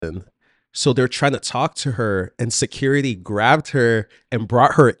So they're trying to talk to her, and security grabbed her and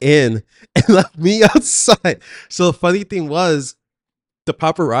brought her in and left me outside. So the funny thing was, the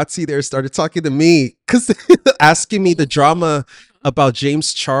paparazzi there started talking to me because asking me the drama about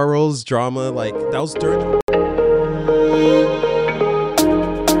James Charles drama. Like, that was during.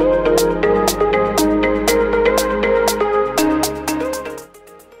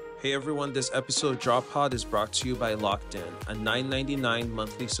 Hey everyone, this episode of Drop Pod is brought to you by Locked In, a $9.99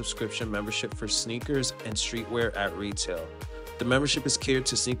 monthly subscription membership for sneakers and streetwear at retail. The membership is catered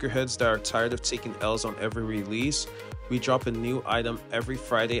to sneakerheads that are tired of taking L's on every release. We drop a new item every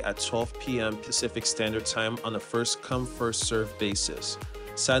Friday at 12 p.m. Pacific Standard Time on a first come, first served basis.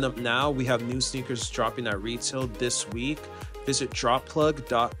 Sign up now. We have new sneakers dropping at retail this week. Visit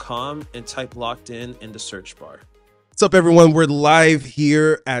dropplug.com and type Locked In the search bar. What's up, everyone? We're live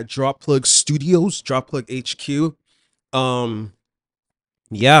here at Drop Plug Studios, Drop Plug HQ.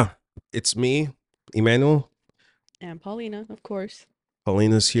 Yeah, it's me, Emmanuel. And Paulina, of course.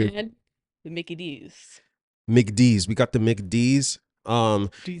 Paulina's here. And the Mickey D's. McD's. We got the McD's.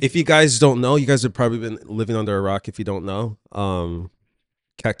 If you guys don't know, you guys have probably been living under a rock if you don't know.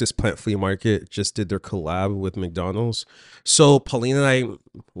 Cactus Plant Flea Market just did their collab with McDonald's. So Paulina and I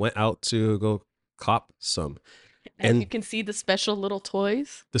went out to go cop some. And you can see the special little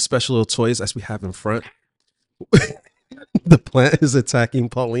toys. The special little toys as we have in front. The plant is attacking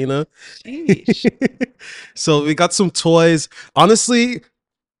Paulina. So we got some toys. Honestly,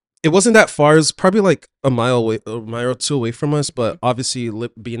 it wasn't that far. It's probably like a mile or two away from us. But obviously,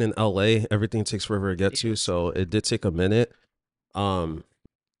 being in LA, everything takes forever to get to. So it did take a minute. I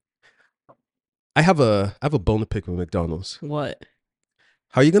have a bone to pick with McDonald's. What?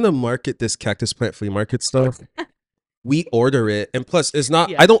 How are you gonna market this Cactus Plant Flea Market stuff? We order it, and plus it's not.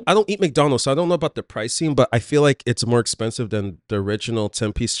 Yeah. I don't eat McDonald's, so I don't know about the pricing, but I feel like it's more expensive than the original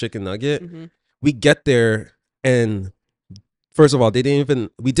 10-piece chicken nugget. Mm-hmm. We get there, and first of all, they didn't even.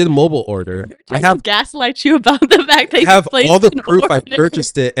 We did a mobile order. I have gaslight you about the fact that I have all the proof order. I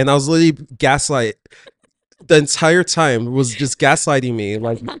purchased it, and I was literally gaslight the entire time. Was just gaslighting me,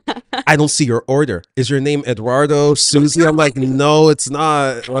 like, I don't see your order. Is your name Eduardo, Susie? I'm like, no, it's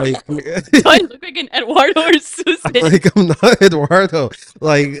not. Like, Do I look like an Eduardo or Susan? Like, I'm not Eduardo.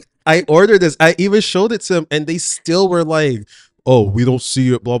 Like, I ordered this. I even showed it to them, and they still were like, "Oh, we don't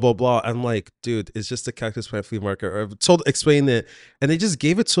see it." Blah blah blah. I'm like, dude, it's just a Cactus Plant Flea Market. I've explain it, and they just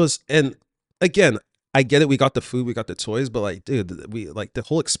gave it to us. And again, I get it. We got the food, we got the toys, but like, dude, we like the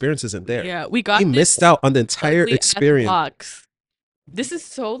whole experience isn't there. Yeah, we got. We missed out on the entire experience. Box. This is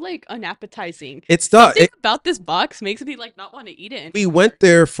so like unappetizing. It's not. Something about this box makes me like not want to eat it anymore. We went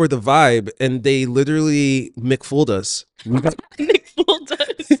there for the vibe, and they literally McFooled us. McFooled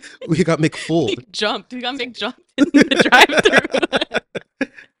us. We got McFooled. McJumped. We got McJumped in the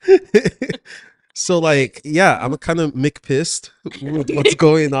drive-thru. So like, yeah, I'm kind of McPissed with what's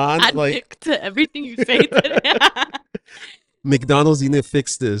going on. Add like Mick to everything you say today. McDonald's, you need to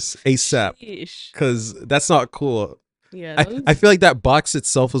fix this ASAP because that's not cool. Yeah, I feel like that box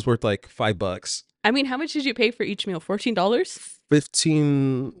itself was worth like $5. I mean, how much did you pay for each meal? $14?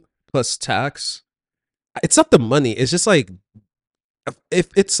 15 plus tax. It's not the money. It's just like, if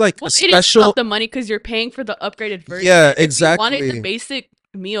it's like a special. It is not the money because you're paying for the upgraded version. Yeah, exactly. If you wanted the basic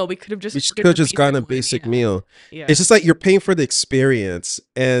meal, we could have just gotten a basic meal. Yeah. It's just like you're paying for the experience,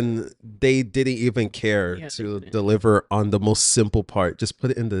 and they didn't even care to deliver on the most simple part. Just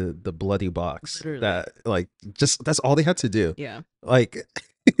put it in the bloody box. Literally. That like, just that's all they had to do. Yeah, like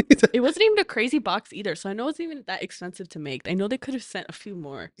it wasn't even a crazy box either, so I know it's even that expensive to make. I know they could have sent a few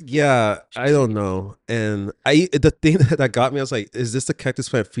more. Yeah, I don't know. And the thing that got me, I was like, is this the Cactus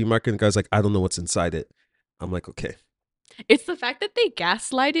Plant Flea Market? And the guy's like, I don't know what's inside it. I'm like, okay. It's the fact that they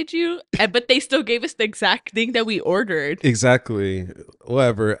gaslighted you, but they still gave us the exact thing that we ordered. Exactly.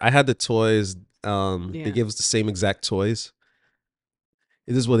 Whatever. I had the toys. They gave us the same exact toys.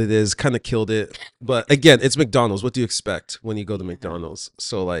 It is what it is. Kind of killed it. But again, it's McDonald's. What do you expect when you go to McDonald's?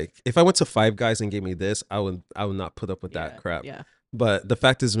 So like, if I went to Five Guys and gave me this, I would not put up with that crap. Yeah. But the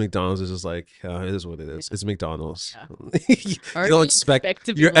fact is, McDonald's is just like, it is what it is. It's McDonald's. Yeah. You don't expect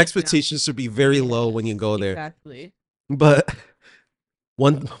your expectations to be very low when you go there. Exactly. But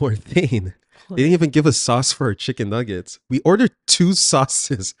one more thing, they didn't even give us sauce for our chicken nuggets. We ordered 2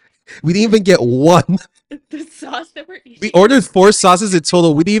 sauces. We didn't even get one. The sauce that we're eating. We ordered 4 sauces in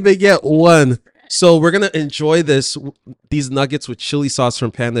total. We didn't even get one. So we're gonna enjoy these nuggets with chili sauce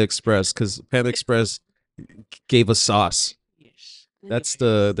from Panda Express because Panda Express gave us sauce. That's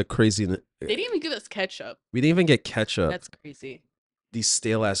the crazy. They didn't even give us ketchup. We didn't even get ketchup. That's crazy. These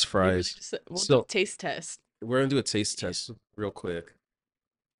stale ass fries. We'll do a taste test. We're gonna do a taste test real quick.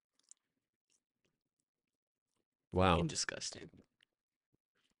 Wow. And disgusting.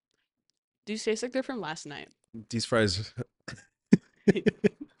 These taste like they're from last night. These fries.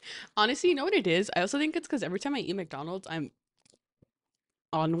 Honestly, you know what it is? I also think it's because every time I eat McDonald's, I'm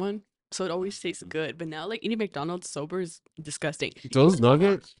on one. So it always tastes good. But now, like, eating McDonald's sober is disgusting. Those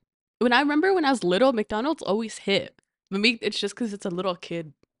nuggets? When I remember when I was little, McDonald's always hit. Maybe it's just because it's a little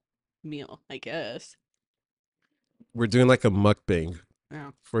kid meal, I guess. We're doing like a mukbang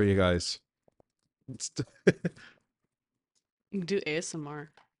Yeah. for you guys. You can do ASMR.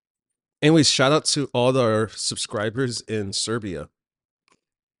 Anyways, shout out to all our subscribers in Serbia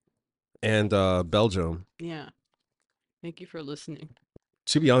and Belgium. Yeah. Thank you for listening.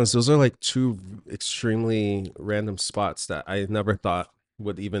 To be honest, those are like two extremely random spots that I never thought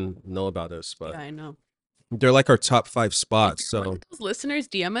would even know about us, but Yeah, I know. they're like our top 5 If spots. you're one So of those listeners,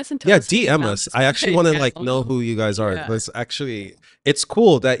 DM us and tell yeah, us how you DM found us. this I actually want to like channel. know who you guys are. Yeah. Let's actually, it's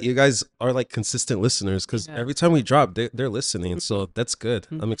cool that you guys are like consistent listeners because Yeah. every time we drop, they're listening. So that's good.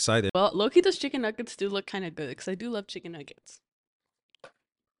 Mhm. I'm excited. Well, low-key, those chicken nuggets do look kind of good because I do love chicken nuggets.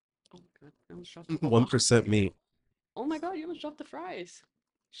 Oh my god, I almost dropped the 1% meat. Oh my god, you almost dropped the fries.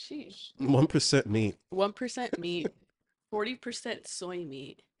 Sheesh. 1% meat. 1% meat, 40% soy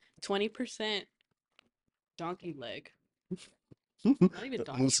meat, 20% donkey leg. Not even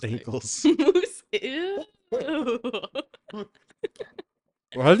donkey Moose leg. ankles. Moose. Ew.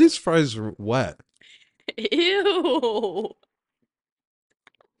 Why are these fries wet? Ew.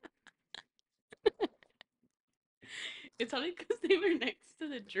 It's only because they were next to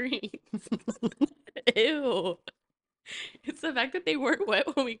the drinks. Ew. It's the fact that they weren't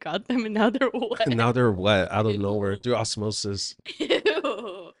wet when we got them and now they're wet. And now they're wet out of nowhere Ew. through osmosis. Ew.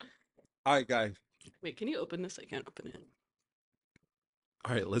 All right, guys. Wait, can you open this? I can't open it.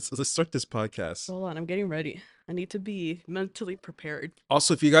 All right, let's start this podcast. Hold on, I'm getting ready. I need to be mentally prepared.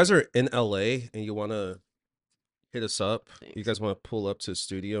 Also, if you guys are in LA and you want to hit us up, you Thanks. guys want to pull up to the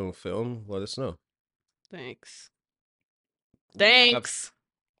studio and film, let us know. Thanks. We have- Thanks.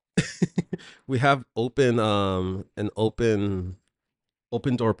 We have open an open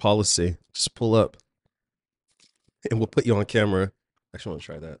door policy. Just pull up and we'll put you on camera. I actually want to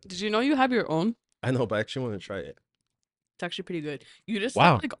try that. Did you know you have your own? I know, but I actually want to try it. It's actually pretty good. You just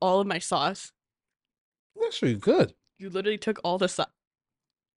Wow. took like all of my sauce. It's actually good. You literally took all the sauce.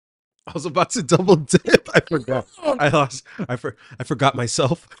 I was about to double dip. I forgot. I lost. I forgot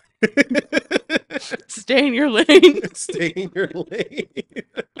myself. Stay in your lane. Stay in your lane.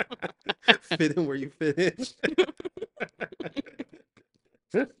 Fit in where you fit in.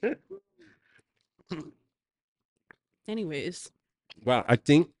 Anyways, Wow, I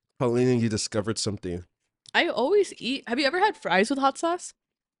think Paulina, you discovered something. I always eat. Have you ever had fries with hot sauce?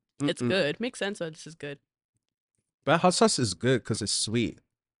 It's Mm-mm. good. Makes sense why this is good. But hot sauce is good because it's sweet.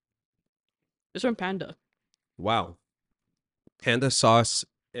 It's from Panda. Wow. Panda sauce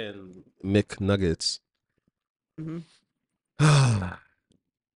and McNuggets. Mm-hmm.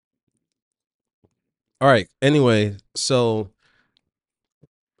 All right. Anyway, so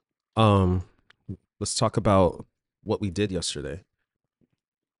let's talk about what we did yesterday.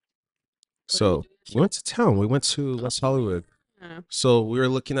 So we went to town. We went to West Hollywood. Yeah. So we were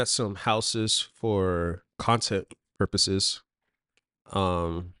looking at some houses for content purposes,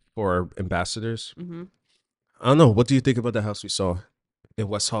 for our ambassadors. Mm-hmm. I don't know. What do you think about the house we saw in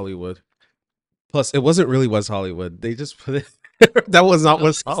West Hollywood? Plus, it wasn't really West Hollywood. They just put it. That was not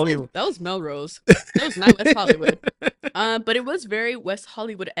West Hollywood. That was Melrose. That was not West Hollywood. But it was very West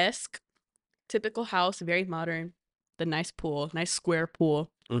Hollywood-esque. Typical house, very modern. The nice pool, nice square pool,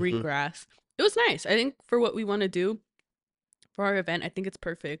 green Mhm. grass. It was nice. I think for what we want to do for our event, I think it's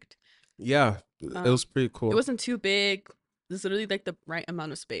perfect. Yeah, it was pretty cool. It wasn't too big. It was literally like the right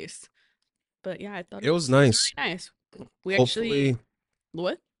amount of space. But yeah, I thought It was nice. really nice. We Hopefully, actually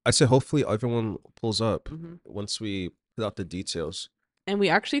what? I said hopefully everyone pulls up Mm-hmm. once we put out the details. And we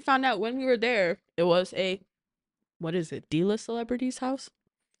actually found out when we were there, it was a what is it? D-list celebrities house?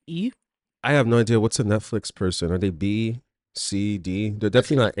 E? I have no idea what's a Netflix person. Are they B, C, D? They're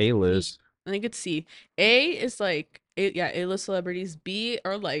definitely not A list. I think it's C. A is like A-list celebrities. B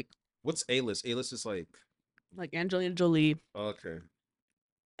are like What's A list? A list is like Angelina Jolie. okay.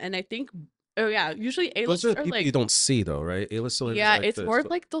 And I think usually Those A-lists are the are people like you don't see though, right? A list celebrities. yeah, are it's the more of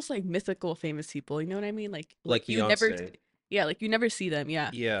like those like mythical famous people, you know what I mean? like you never Beyonce. yeah, like you never see them, yeah.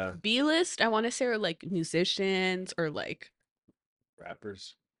 Yeah, B-list, I want to say are like musicians or like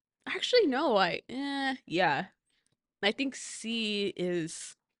rappers. actually no, yeah. I think C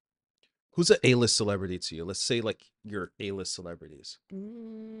is Who's an A list celebrity to you? Let's say like your A list celebrities.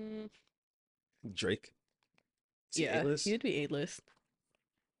 Drake. Is he yeah, A-list? he would be A-list.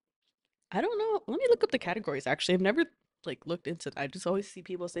 I don't know. Let me look up the categories. Actually, I've never like looked into that. I just always see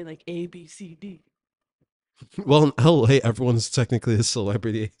people saying like A, B, C, D. Well, in LA, everyone's technically a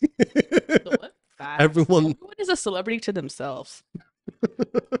celebrity. The what? Facts. Everyone. Everyone is a celebrity to themselves.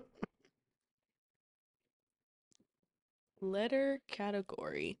 Letter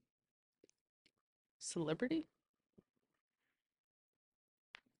category. Celebrity?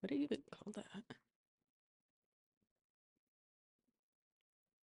 What do you even call that?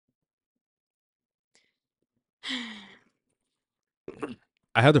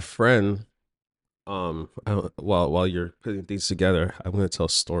 I had a friend. While you're putting things together, I'm gonna tell a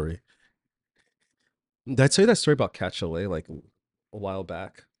story. Did I tell you that story about Catch LA like a while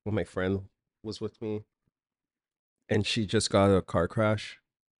back when my friend was with me and she just got a car crash?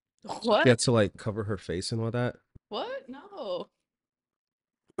 So she What? had to like cover her face and all that. What? No.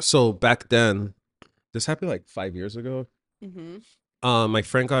 So back then, this happened like 5 years ago. Mm-hmm. My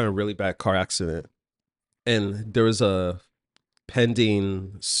friend got in a really bad car accident, and there was a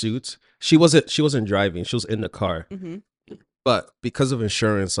pending suit. She wasn't driving; she was in the car. Mm-hmm. But because of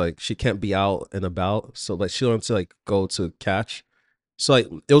insurance, like she can't be out and about, so like she wanted to like go to catch. So like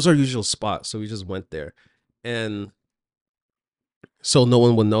it was our usual spot, so we just went there, and so no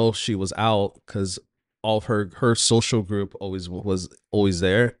one would know she was out because all of her social group always was always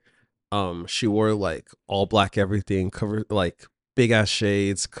there. She wore like all black everything, covered like big ass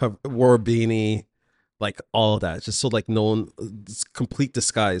shades, wore a beanie, like all of that, just so like no one, complete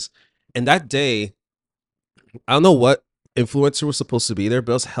disguise. And that day, I don't know what influencer was supposed to be there,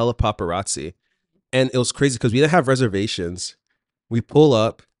 but it was hella paparazzi, and it was crazy because we didn't have reservations. We pull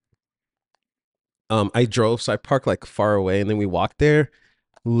up. I drove, so I parked like far away, and then we walked there.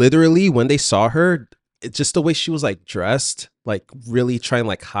 Literally, when they saw her, just the way she was like dressed, like really trying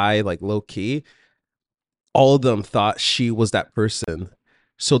like high, like low key, all of them thought she was that person.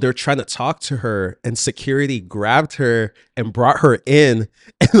 So they're trying to talk to her, and security grabbed her and brought her in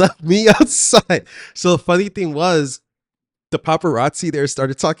and left me outside. So the funny thing was, the paparazzi there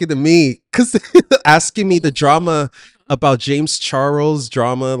started talking to me because asking me the drama about James Charles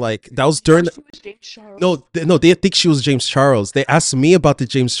drama. Like that was during. She was James Charles. No, no, they didn't think she was James Charles. They asked me about the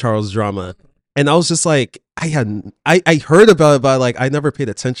James Charles drama, and I was just like, I heard about it, but like I never paid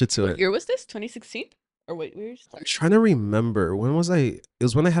attention to What it. year was this? 2016? Or what years? I'm trying to remember, when was I? It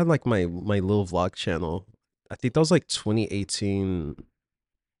was when I had like my little vlog channel. I think that was like 2018,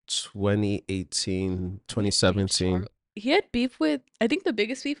 2018, James Charles. 2017. He had beef with, I think the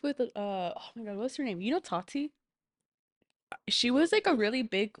biggest beef with oh my god, what's her name? You know Tati? She was like a really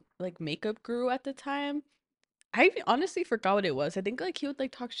big like makeup guru at the time. Honestly forgot what it was. I think like he would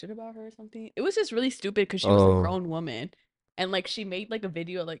like talk shit about her or something. It was just really stupid because she was a Oh, grown woman, and like she made like a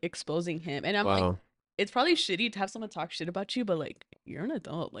video like exposing him. And I'm like, wow. it's probably shitty to have someone talk shit about you, but like you're an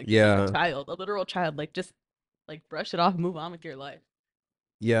adult, like you're not a Yeah. child, a literal child. Like just like brush it off, move on with your life.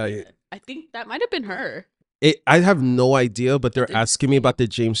 Yeah. Yeah, I think that might have been her. I have no idea, but That's they're asking me insane. about the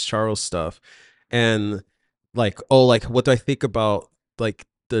James Charles stuff, and like, oh, like what do I think about like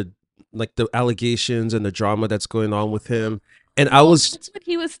the allegations and the drama that's going on with him? And I No, was, that's what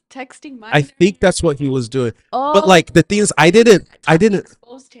he was texting I Minor. think that's what he was doing. But Oh, like the thing is, I didn't, I Tati didn't,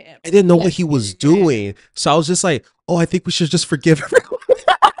 exposed him. I didn't know Yeah, what he was yeah. doing. So I was just like, oh, I think we should just forgive everyone.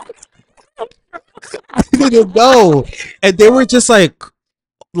 I didn't know, and they were just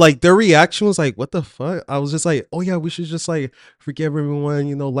like their reaction was like, what the fuck? I was just like, oh yeah, we should just like forgive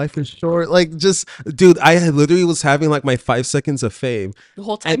everyone, life is short. Like, just, dude, I literally was having like my 5 seconds of fame. The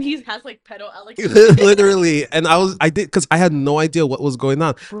whole And time he has like pedo allegations. literally, and I did, because I had no idea what was going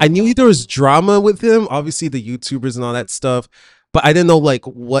on. I knew Bro. there was drama with him, obviously the YouTubers and all that stuff, but I didn't know like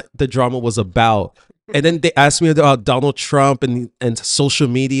what the drama was about. And then they asked me about Donald Trump and social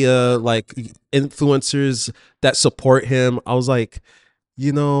media, like influencers that support him. I was like,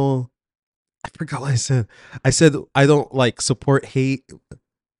 you know, I forgot what I said. I said I don't like support hate,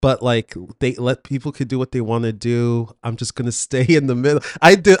 but like they let people could do what they want to do. I'm just gonna stay in the middle.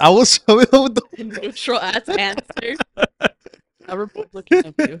 I did. I was showing up with Neutral ass answer. A Republican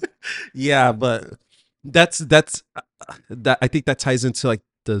of you. yeah, but that's that. I think that ties into like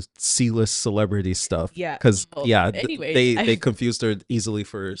the C-list celebrity stuff, Yeah. because Oh, yeah, anyways, they confused her easily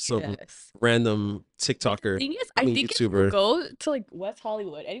for some yes. random But the TikToker, thing is, I I mean think if you YouTuber, go to like West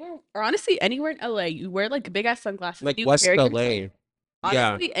Hollywood, anywhere, or honestly anywhere in LA, you wear like big ass sunglasses, like you West carry yourself. LA. Yeah,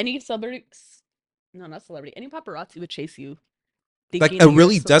 Honestly, any celebrity, no, not celebrity, any paparazzi would chase you, like thinking a that you're a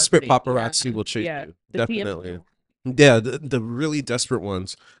really desperate celebrity. Yeah, paparazzi will chase yeah. you. The Definitely. TMZ. Yeah, the really desperate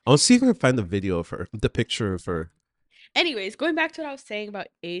ones. I'll see if I can find the video of her, the picture of her. Anyways, going back to what I was saying about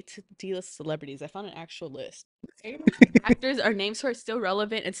A to D-list celebrities, I found an actual list. Actors are names who are still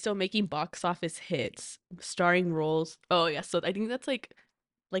relevant and still making box office hits, starring roles. Oh yeah, so I think that's like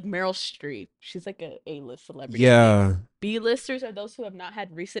Meryl Streep. She's like a A-list celebrity, I think. Yeah. B-listers are those who have not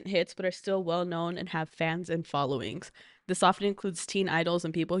had recent hits but are still well known and have fans and followings. This often includes teen idols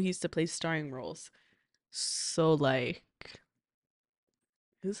and people who used to play starring roles. So like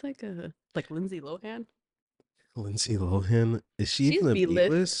who's like Lindsay Lohan? Lindsay Lohan. Is she She's even a B-list.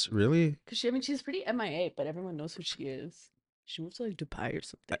 B-list? Really? Cause she's pretty MIA, but everyone knows who she is. She moved to like Dubai or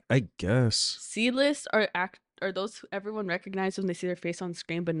something. I guess. C-list are those who everyone recognizes when they see their face on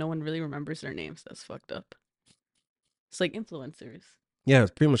screen, but no one really remembers their names. That's fucked up. It's like influencers. Yeah,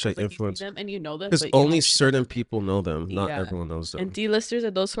 it's pretty much like It's like you see influence. them and you know them, Because but you don't only actually know certain them. people know them. Not Yeah. everyone knows And them. D-listers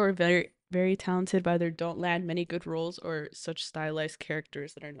are those who are very, very talented, but either don't land many good roles or such stylized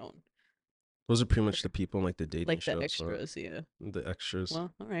characters that are known. Those are pretty much the people in like the dating Like the shows. extras, yeah. The extras.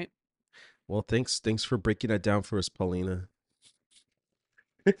 Well, all right. Well, thanks for breaking that down for us, Paulina.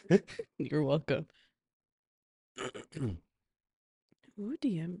 You're welcome. Who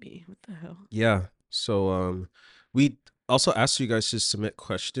DM me? What the hell? Yeah. So we also asked you guys to submit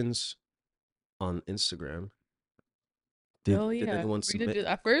questions on Instagram. Did Oh did yeah. anyone We're gonna submit? do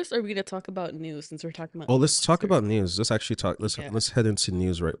that first, or are we gonna talk about news since we're talking about Oh, let's talk about influencers? news. Let's actually talk. Yeah. Let's head into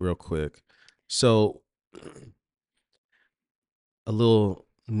news real quick. So, a little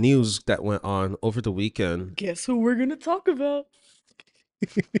news that went on over the weekend. Guess who we're gonna talk about?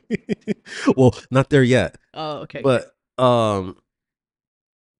 Well, not there yet, Oh, okay. but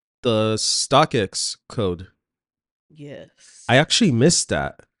the StockX code. Yes. I actually missed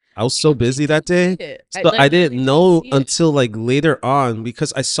that. I was so busy that day, I so I literally didn't know see it. until like later on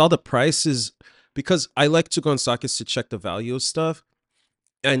because I saw the prices. Because I like to go on StockX to check the value of stuff.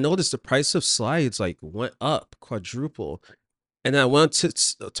 And I noticed the price of slides like went up quadruple. And then I went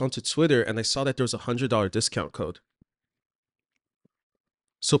onto Twitter and I saw that there was $100 discount code.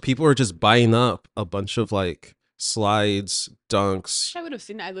 So people are just buying up a bunch of like slides, dunks, I would have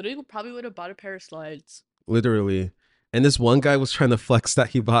seen it. I literally probably would have bought a pair of slides. literally. And this one guy was trying to flex that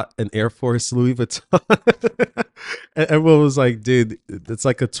he bought an Air Force Louis Vuitton. And everyone was like, dude, it's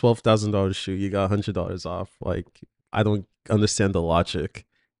like a $12,000 shoe. You got $100 off. Like, I don't understand the logic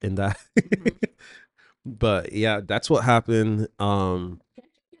in that. But yeah, that's what happened. Can't you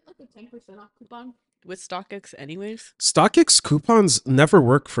get like a 10% off coupon with StockX anyways? StockX coupons never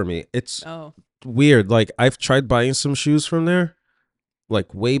work for me. It's Oh. weird. Like I've tried buying some shoes from there,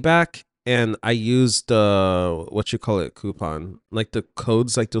 like way back, and I used the what you call it coupon, like the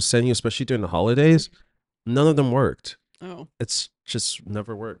codes like they'll send you, especially during the holidays. None of them worked. Oh. It's just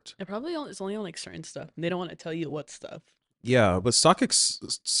never worked. It probably it's only on like certain stuff. And they don't want to tell you what stuff. Yeah, but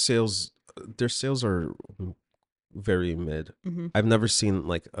StockX sales, their sales are very mid. I've never seen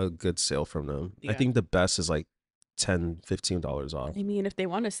like a good sale from them. I Yeah. think the best is like $10-15 off. I mean, if they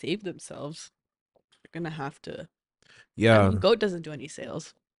want to save themselves, they're gonna have to. I Yeah. mean, Goat doesn't do any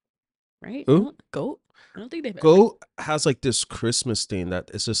sales, right? Who? Goat? I don't think they've Go has like this Christmas thing that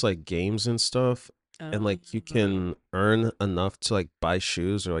it's just like games and stuff. And like you Oh. can earn enough to like buy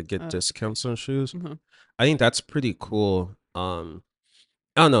shoes or like get Oh, discounts on shoes. Mhm. I think that's pretty cool. I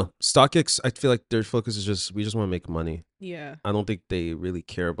don't know. StockX, I feel like their focus is just we just want to make money. Yeah. I don't think they really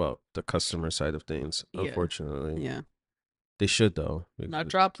care about the customer side of things, Yeah. unfortunately. Yeah. They should though. Not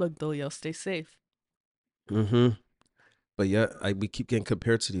drop plug though, y'all. Stay safe. Mm-hmm. But yeah, we keep getting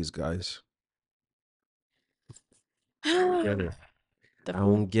compared to these guys. Get it. I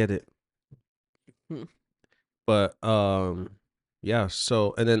don't get it. Hmm. But yeah,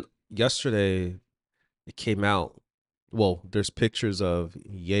 so and then yesterday it came out. Well, there's pictures of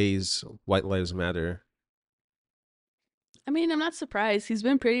Ye's White Lives Matter. I mean, I'm not surprised. He's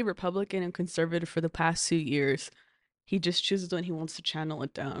been pretty Republican and conservative for the past 2 years. He just chooses when he wants to channel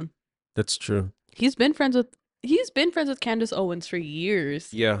it down. That's true. He's been friends with Candace Owens for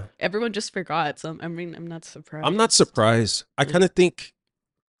years. Yeah. Everyone just forgot. So I mean, I'm not surprised. I'm not surprised. I kind of think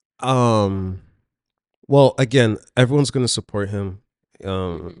well, again, everyone's going to support him.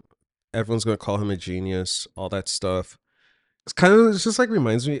 Everyone's going to call him a genius, all that stuff. It's just like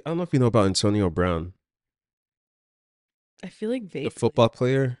reminds me, I don't know if you know about Antonio Brown. I feel like The football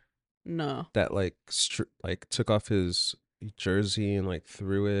player. No. That like took off his jersey and like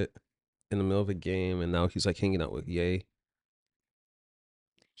threw it in the middle of a game, and now he's like hanging out with Ye.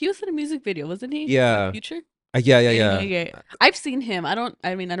 He was in a music video, wasn't he? Yeah. Future. Yeah. I've seen him. I don't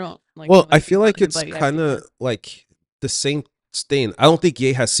like. Well, I know feel like anything it's about him, but kind yeah, I've of seen him. like the same thing. I don't think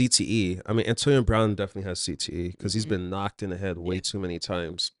Ye has CTE. I mean, Antonio Brown definitely has CTE because he's been knocked in the head way too many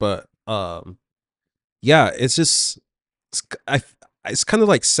times. But yeah, it's just it's, I, it's kind of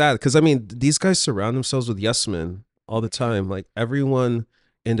like sad because I mean these guys surround themselves with yes men all the time. Like everyone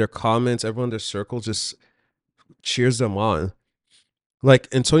in their comments, everyone in their circle just cheers them on. Like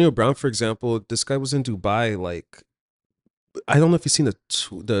Antonio Brown, for example, this guy was in Dubai. Like I don't know if you've seen Is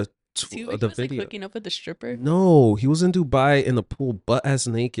he when he the was like video. hooking up with the stripper? No, he was in Dubai in the pool, butt ass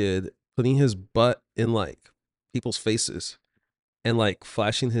naked, putting his butt in like people's faces and like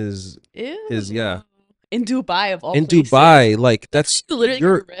flashing his yeah. Ew. In Dubai of all In places. Dubai, like that's You literally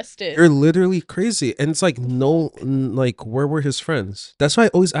get arrested. you're literally crazy. And it's like The no fuck? like where were his friends? That's why I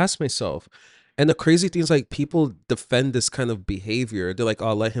always ask myself. And the crazy thing is like people defend this kind of behavior. They're like,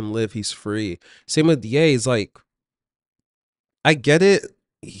 oh, let him live, he's free. Same with Ye, is like I get it.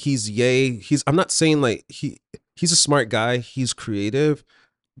 He's Ye. I'm not saying like he's a smart guy, he's creative,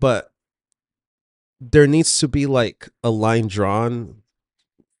 but there needs to be like a line drawn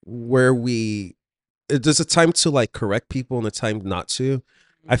where there's a time to like correct people and a time not to.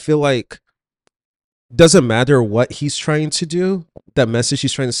 I feel like doesn't matter what he's trying to do, that message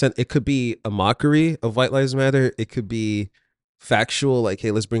he's trying to send, it could be a mockery of White Lives Matter, it could be factual, like,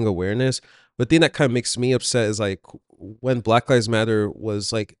 hey, let's bring awareness. But the thing that kind of makes me upset is like when Black Lives Matter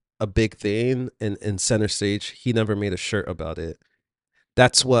was like a big thing in center stage, he never made a shirt about it.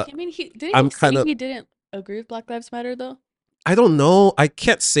 That's what I mean, he didn't he I'm say kind of he didn't agree with Black Lives Matter though? I don't know. I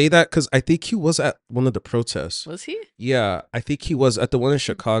can't say that because I think he was at one of the protests. Was he? Yeah, I think he was at the one in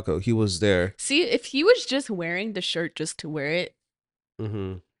Chicago. He was there. See, if he was just wearing the shirt just to wear it,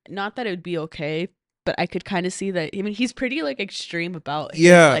 Hmm. not that it would be okay, but I could kind of see that. I mean, he's pretty like extreme about his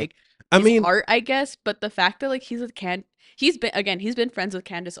Yeah, like I his mean, art, I guess. But the fact that like he's been friends with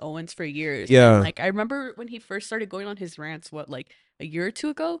Candace Owens for years, and yeah. like I remember when he first started going on his rants, what like a year or two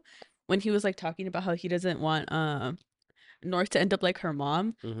ago, when he was like talking about how he doesn't want North to end up like her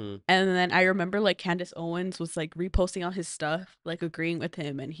mom. Hmm. And then I remember like Candace Owens was like reposting all his stuff, like agreeing with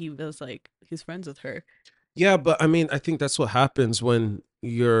him, and he was like he's friends with her. Yeah, but I mean, I think that's what happens when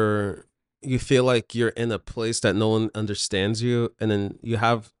you feel like you're in a place that no one understands you, and then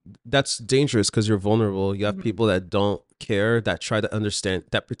that's dangerous because you're vulnerable. You have Hmm. people that don't care, that try to understand,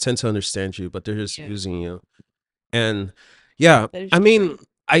 that pretend to understand you, but they're just Yeah, using you. And yeah, that is I true. mean,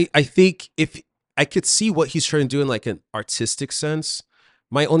 I think if I could see what he's trying to do in like an artistic sense,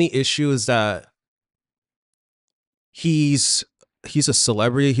 my only issue is that he's he's a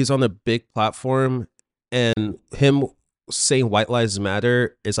celebrity, he's on a big platform, and him saying white lives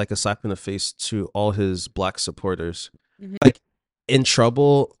matter is like a slap in the face to all his black supporters. Hmm. Like in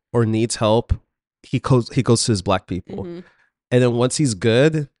trouble or needs help, he goes to his black people. Hmm. And then once he's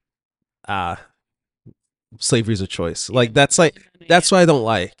good, ah, slavery's a choice. Yeah. Like that's No, like no, no, yeah. that's what I don't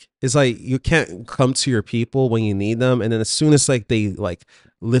like. It's like you can't come to your people when you need them, and then as soon as like they like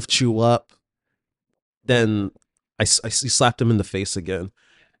lift you up, then I slapped him in the face again.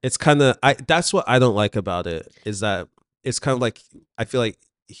 It's kind of I that's what I don't like about it, is that it's kind of like I feel like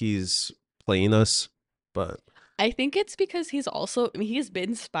he's playing us, but I think it's because he's also, I mean, he's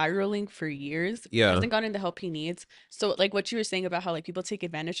been spiraling for years, yeah. hasn't gotten the help he needs. So, like what you were saying about how like people take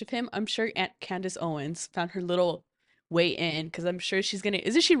advantage of him, I'm sure Aunt Candace Owens found her little way in because I'm sure she's gonna,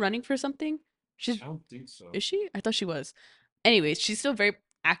 isn't she running for something? She's, is she? I thought she was. Anyways, she's still very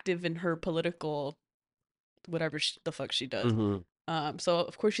active in her political, whatever the fuck she does. Hmm. So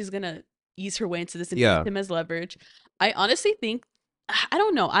of course she's gonna ease her way into this and use Yeah, him as leverage. I honestly think, I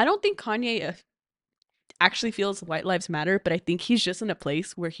don't know. I don't think Kanye actually feels white lives matter, but I think he's just in a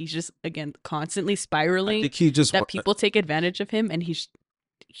place where he's just again constantly I spiraling think he just that people take advantage of him and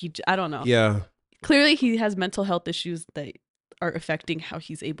I don't know. yeah. Clearly he has mental health issues that are affecting how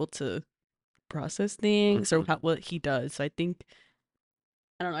he's able to process things or Hmm. what he does. So I think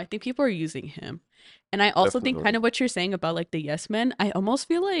I don't know, I think people are using him. And I also think kind Definitely. of what you're saying about like the yes men, I almost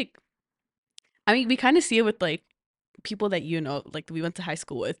feel like I mean we kind of see it with like people that you know, like we went to high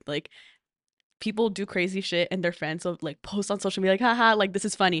school with. Like people do crazy shit and their friends will like post on social media like haha like this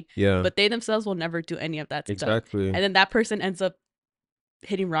is funny, Yeah, but they themselves will never do any of that stuff, exactly. and then that person ends up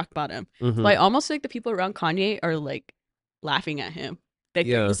hitting rock bottom. So I Hmm. almost feel like the people around Kanye are like laughing at him, like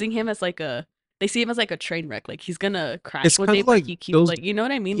they're Yeah, using him as like a, they see him as like a train wreck, like he's gonna crash it's one kind day, of but like he keeps those. like, you know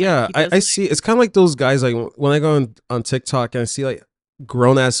what I mean, like Yeah, he I does see. like It's kind of like those guys. Like when I go on TikTok and I see like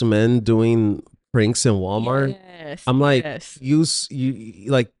grown ass men doing pranks in Walmart, yes, I'm like, yes,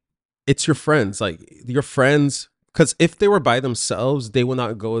 like, it's your friends, like your friends. Because if they were by themselves, they would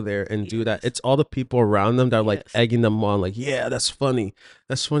not go there and do that. yes, It's all the people around them that are like yes, egging them on, like, yeah, that's funny.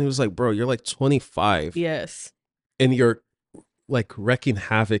 That's funny. It was like, bro, you're like 25 yes. and you're like wrecking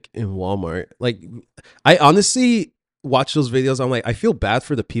havoc in Walmart. Like, I honestly, watch those videos, I'm like, I feel bad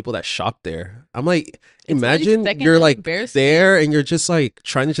for the people that shop there. I'm like, It's like imagine you're secondhand like embarrassment. there and you're just like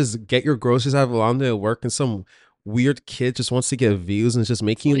trying to just get your groceries out of Alonda at work, and some weird kid just wants to get views and just It's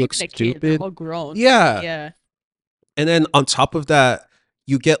making you not look even a kid. They're stupid. all grown. Yeah. Yeah. And then on top of that,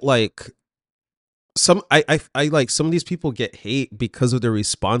 you get like I like some of these people get hate because of their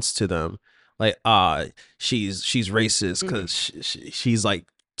response to them. Like, she's racist Mhm. because she's like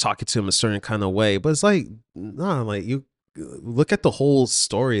talking to him a certain kind of way. But it's like, nah, like you look at the whole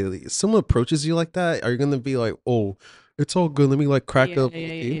story. Like, if someone approaches you like that, are you gonna be like, oh, it's all good, let me like crack Yeah, up yeah, with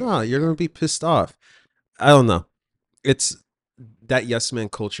yeah, you? yeah, Nah, yeah. you're gonna be pissed off. I don't know. It's that yes man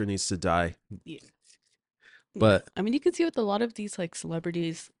culture needs to die. Yeah. Yeah. But I mean, you can see with a lot of these like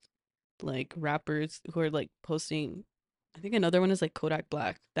celebrities, like rappers who are like posting. I think another one is like Kodak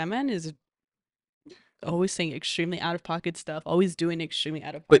Black. That man is always saying extremely out of pocket stuff, always doing extremely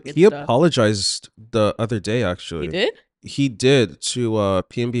out of pocket he stuff. apologized the other day He actually. did? He did to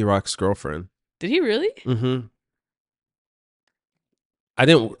PNB Rock's girlfriend. Did he really? Mm-hmm. I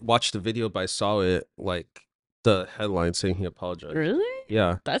didn't watch the video, but I saw it like the headline saying he apologized. Really?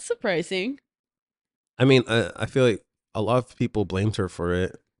 Yeah. That's surprising. I mean, I feel like a lot of people blamed her for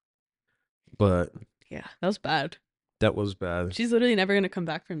it, but Yeah, that was bad. that was bad. She's literally never gonna come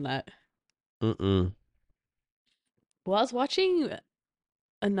back from that. Mm-mm. Well, I was watching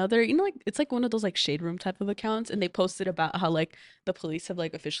another, like it's like one of those like shade room type of accounts, and they posted about how like the police have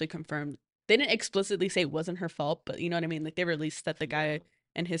like officially confirmed. They didn't explicitly say it wasn't her fault, but you know what I mean? Like they released that the guy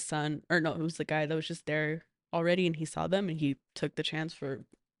and his son, or no, it was the guy that was just there already and he saw them and he took the chance for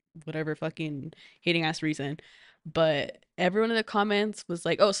whatever fucking hating ass reason. But everyone in the comments was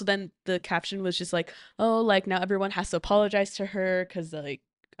like, oh, so then the caption was just like, oh, like now everyone has to apologize to her because like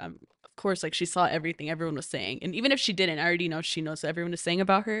of course like she saw everything everyone was saying, and even if she didn't, I already know she knows what everyone is saying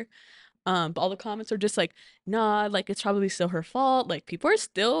about her. But all the comments are just like, nah, like it's probably still her fault. Like people are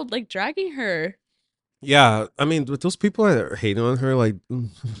still like dragging her. Yeah, I mean, with those people that are hating on her, like, can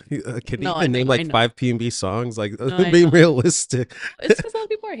you No, I even know, name I like know, five PNB songs? Like, no, I being know. realistic. It's because all the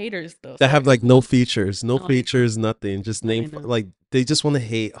people are haters though. That have Sorry. like no No, I know. features, nothing. Just No, I name know. like they just want to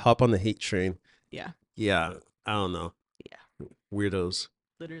hate, hop on the hate train. Yeah. Yeah, I don't know, Yeah. weirdos.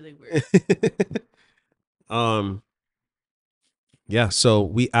 Literally weird. um, yeah. So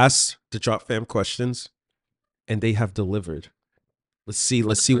we asked the Drop Fam questions, and they have delivered. Let's see. For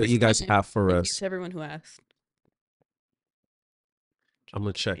Let's the see what you first guys time. have for Thank you us. to everyone who asked. I'm gonna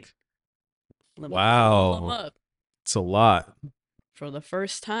Okay. check. Let me pull them Wow, up it's a lot. for the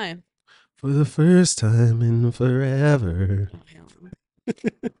first time. For the first time in forever. Oh, hell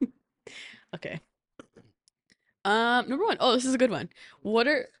no. Okay. Number one. Oh, this is a good one. What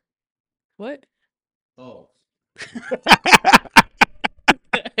are what? Oh.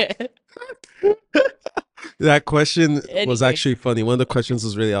 That question was Anyway, actually funny. One of the questions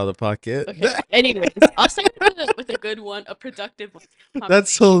was really out of pocket. okay. Anyways, I'll start with a good one, a productive one.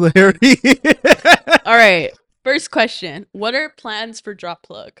 That's Conversation. hilarious. All right. First question. What are plans for Drop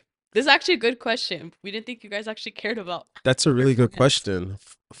Plug? This is actually a good question. We didn't think you guys actually cared about That's a our really good plans. question.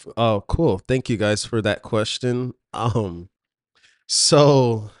 Oh, cool. Thank you guys for that question.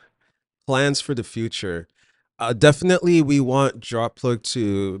 So plans for the future. Definitely we want Drop Plug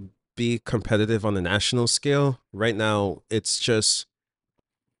to be competitive on the national scale. Right now, it's just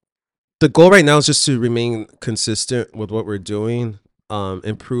the goal right now is just to remain consistent with what we're doing,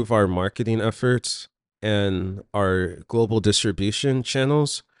 improve our marketing efforts and our global distribution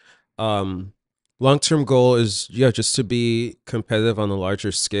channels. Um, Long-term goal is just to be competitive on a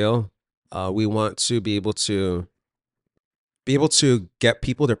larger scale. We want to be able to get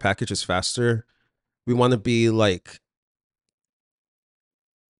people their packages faster. We want to be like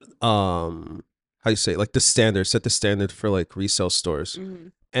how you say it? Like the standard, set the standard for like resale stores, Mm-hmm.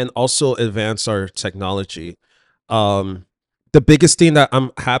 and also advance our technology. Um, the biggest thing that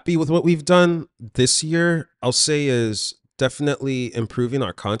I'm happy with what we've done this year, I'll say, is definitely improving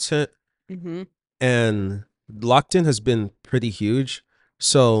our content. Mm-hmm. And Locked In has been pretty huge.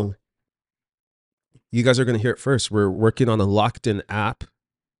 So you guys are going to hear it first. We're working on a Locked In app.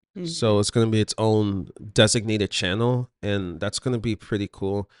 Mm-hmm. So it's going to be its own designated channel, and that's going to be pretty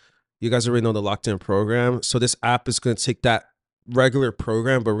cool. You guys already know the Locked In program. So this app is going to take that regular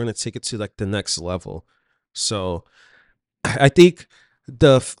program, but we're going to take it to like the next level. So I think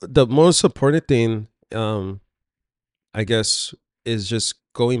the most important thing, I guess, is just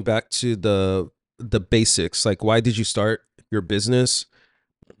going back to the basics. Like, why did you start your business?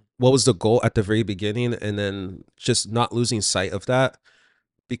 What was the goal at the very beginning? And then just not losing sight of that,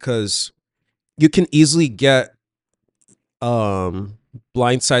 because you can easily get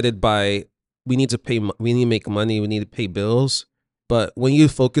blindsided by we need to we need to make money, we need to pay bills. But when you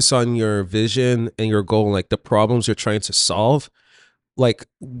focus on your vision and your goal, like the problems you're trying to solve, like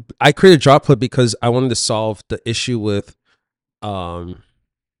I created Drop Club because I wanted to solve the issue um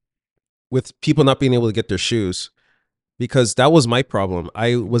with people not being able to get their shoes, because that was my problem.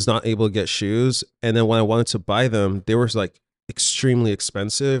 I was not able to get shoes, and then when I wanted to buy them, they were like extremely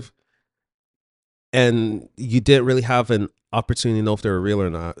expensive, and you didn't really have an opportunity to know if they were real or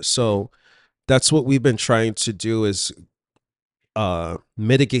not. So that's what we've been trying to do, is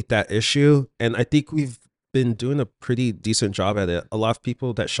mitigate that issue, and I think we've been doing a pretty decent job at it. A lot of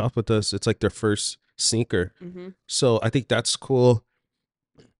people that shop with us, it's like their first sneaker. Mm-hmm. So I think that's cool.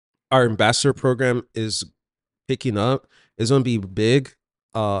 Our ambassador program is picking up. It's going to be big.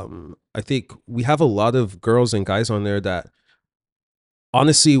 I think we have a lot of girls and guys on there that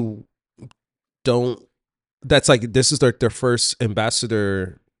honestly don't, that's like, this is their first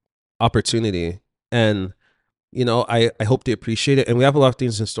ambassador opportunity. And I hope they appreciate it, and we have a lot of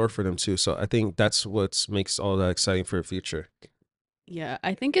things in store for them too. So I think that's what makes all that exciting for the future. Yeah,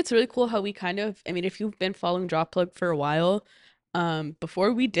 I think it's really cool how we kind of, I mean, if you've been following Drop Plug for a while,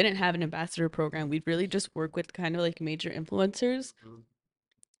 before we didn't have an ambassador program. We'd really just work with kind of like major influencers.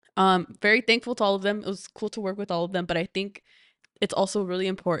 Very thankful to all of them. It was cool to work with all of them, but I think it's also really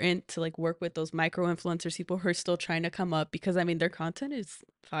important to like work with those micro influencers, people who are still trying to come up, because I mean their content is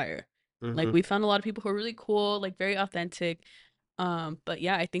fire. Like we found a lot of people who are really cool, like very authentic. But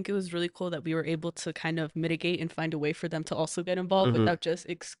yeah, I think it was really cool that we were able to kind of mitigate and find a way for them to also get involved without just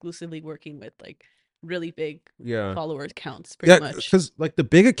exclusively working with like really big Yeah. follower counts, pretty much. Because like the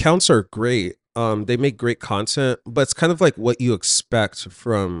big accounts are great. They make great content, but it's kind of like what you expect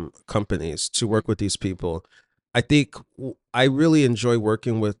from companies to work with these people. I think I really enjoy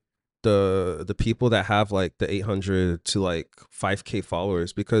working with the people that have like the 800 to like 5K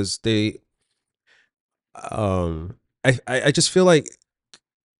followers, because they I just feel like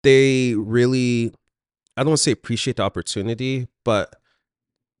they really, I don't want to say appreciate the opportunity, but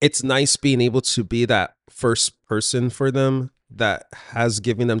it's nice being able to be that first person for them that has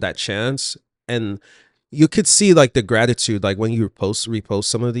given them that chance. And you could see like the gratitude, like when you repost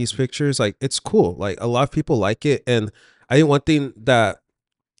some of these pictures, like it's cool. Like a lot of people like it. And I think one thing that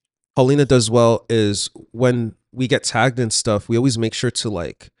Paulina does well is when we get tagged and stuff, we always make sure to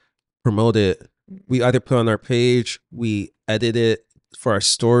like promote it. We either put on our page, we edit it for our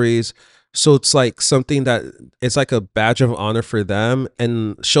stories. So it's like something that it's like a badge of honor for them,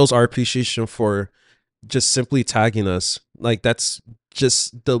 and shows our appreciation for just simply tagging us. Like that's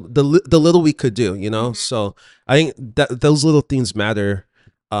just the little we could do, you know? So I think that those little things matter.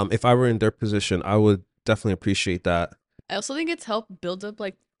 If I were in their position, I would definitely appreciate that. I also think it's helped build up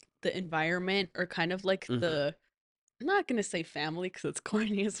like the environment, or kind of like the, I'm not gonna say family because it's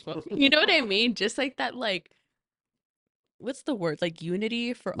corny as well. You know what I mean? Just like that, like, what's the word? Like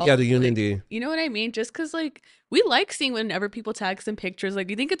unity for all. Yeah, the Like, unity. you know what I mean? Just because like we like seeing whenever people tag some pictures. Like,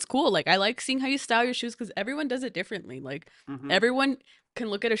 you think it's cool. Like, I like seeing how you style your shoes because everyone does it differently. Like, everyone can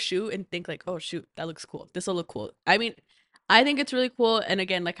look at a shoe and think like, oh shoot, that looks cool. This will look cool. I mean, I think it's really cool. And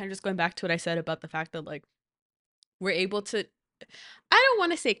again, like, I'm just going back to what I said about the fact that like we're able to, I don't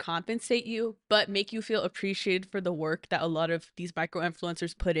want to say compensate you, but make you feel appreciated for the work that a lot of these micro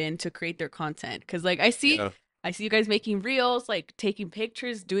influencers put in to create their content. Cause like I see you guys making reels, like taking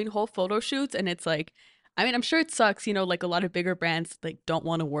pictures, doing whole photo shoots, and it's like, I mean, I'm sure it sucks, you know, like a lot of bigger brands like don't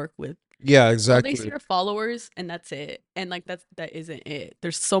want to work with. Yeah, All exactly. they see are followers, and that's it. And like that isn't it.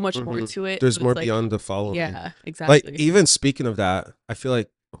 There's so much more to it. There's So more it's like, beyond the following. yeah, Like exactly. even speaking of that, I feel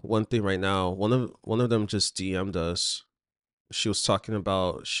like one thing right now, one of them just DM'd us. She was talking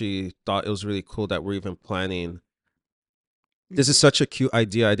about, she thought it was really cool that we're even planning. This is such a cute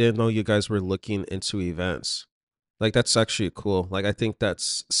idea. I didn't know you guys were looking into events. Like that's actually cool. Like I think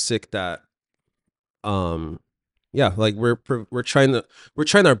that's sick that um yeah, like we're trying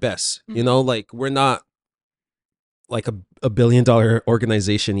our best, you know? Like we're not like a $1 billion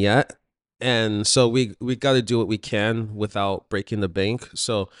organization yet, and so we got to do what we can without breaking the bank.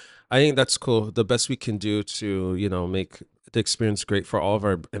 So I think that's cool. The best we can do to make the experience great for all of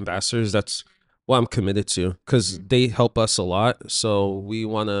our ambassadors, that's what I'm committed to, because they help us a lot, so we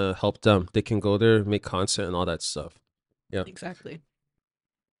want to help them. They can go there, make content and all that stuff. Yeah, Exactly.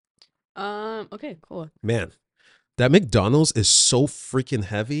 Okay, cool. man, that McDonald's is so freaking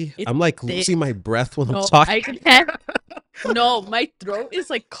heavy. It's I'm like thick. losing my breath when I'm No, talking. I can't. No, my throat is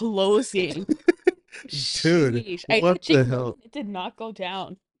like closing. Dude, Sheesh. I ate what the chicken hell? nugget, it did not go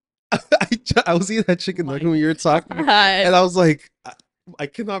down. I was eating that chicken My nugget when you were talking, and God. I was like, I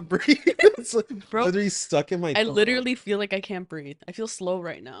cannot breathe. It's like Bro, literally stuck in my I throat. literally feel like I can't breathe. I feel slow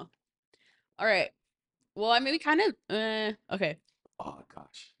right now. All right. Well, I mean, we kind of okay. Oh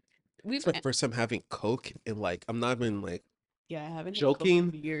gosh. We've It's my first time having Coke in like, I'm not even like yeah, I haven't had Coke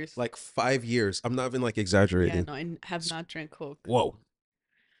joking, in years. like 5 years. I'm not even like Yeah, exaggerating. no, I have not drank Coke. Whoa.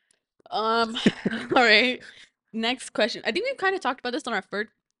 All right. Next question. I think we've kind of talked about this on our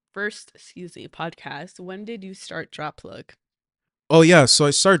first excuse me podcast. When did you start Drop Plug? Oh yeah, so I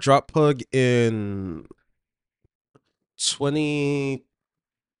started Drop Plug in 20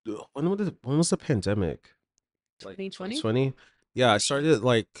 when was the pandemic? Like 2020? 2020? Yeah, I started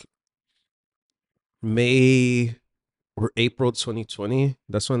like May or April 2020.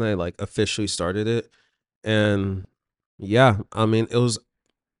 That's when I like officially started it. And yeah, I mean, it was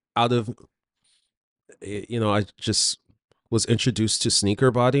out of I just was introduced to sneaker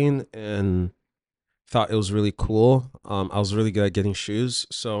bodying and thought it was really cool. I was really good at getting shoes,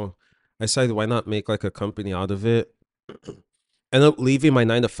 so I decided why not make like a company out of it. Ended up leaving my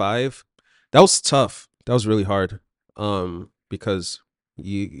 9 to 5. That was tough. That was really hard. Because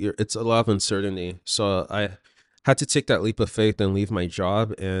it's a lot of uncertainty. So I had to take that leap of faith and leave my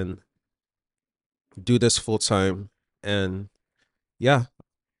job and do this full time. And yeah,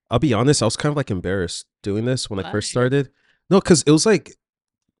 I'll be honest, I was kind of like embarrassed doing this when I Why? first started. No, because it was like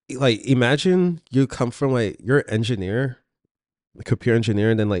imagine you come from like you're an engineer, a computer engineer,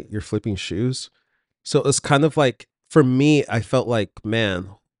 and then like you're flipping shoes. So it's kind of like for me, I felt like, man,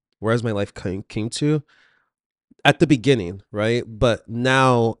 where's my life came to at the beginning, right? But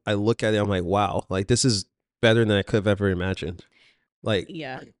now I look at it, I'm like, wow, like this is better than I could have ever imagined. Like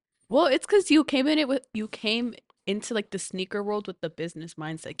Yeah. Well, it's because you came into like the sneaker world with the business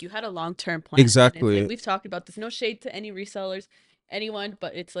mindset. Like, you had a long-term plan. And it's like exactly, we've talked about this. No shade to any resellers, anyone,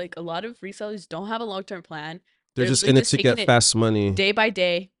 but it's like a lot of resellers don't have a long-term plan. they're They're just literally in it just to taking get it fast money. day by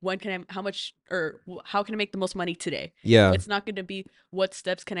day. When can I, how much, or how can I make the most money today? Yeah, It's not going to be what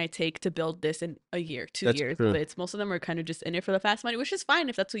steps can I take to build this in a year, 2 that's years, true. but it's most of them are kind of just in it for the fast money, which is fine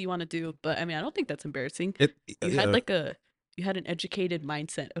if that's what you want to do. But I mean, I don't think that's embarrassing. You had Yeah, like you had an educated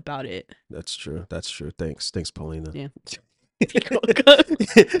mindset about it. that's true. That's true. Thanks, Paulina. Yeah. You're welcome.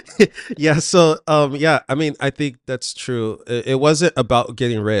 Yeah, so yeah, I mean, I think that's true. It wasn't about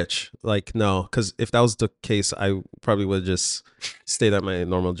getting rich. Like no, cuz if that was the case, I probably would have just stayed at my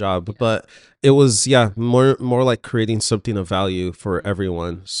normal job. Yeah. But it was more like creating something of value for Mhm.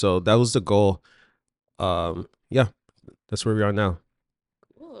 everyone. So that was the goal. Yeah, that's where we are now.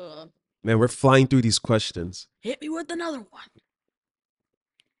 Cool. Man, we're flying through these questions. Hit me with another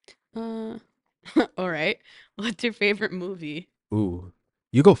one. All right. What's your favorite movie? Ooh.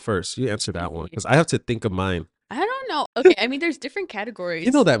 You go first. You answer that one Me. cuz I have to think of mine. I don't know. Okay, I mean, there's different You categories.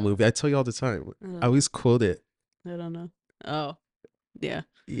 know that movie. I tell you all the time. I don't I know. always quote it. I don't know. Oh, yeah.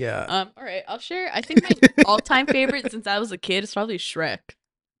 Yeah. All right, I'll share. I think my all-time favorite since I was a kid is probably Shrek.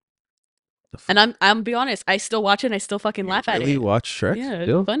 And I'm be honest, I still watch it and I still fucking laugh at really it. watch Shrek Yeah,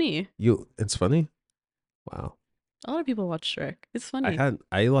 still? it's funny. It's funny? Wow. A lot of people watch Shrek. It's funny.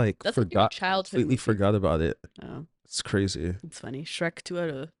 I like That's like your childhood completely movie. forgot about it. Oh, It's crazy. it's funny. Shrek 2 had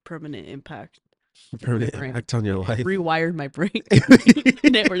a permanent impact. in my Permanent brain. impact on your life. Rewired my brain.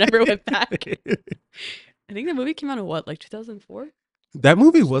 Never went back. I think the movie came out in what, like 2004? That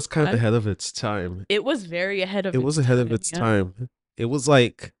movie was kind of Five? ahead of its time. It was very ahead of It its was ahead of time, its yeah. time. It was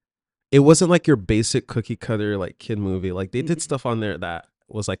like it wasn't like your basic cookie cutter like kid movie. Like they did Mhm. stuff on there that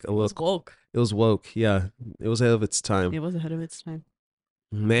was like a It was little woke. it was woke. Yeah. It was ahead of its time. It was ahead of its time.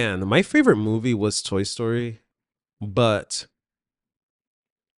 Man, my favorite movie was Toy Story, but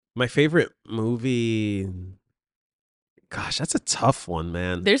my favorite movie, gosh, that's a tough one,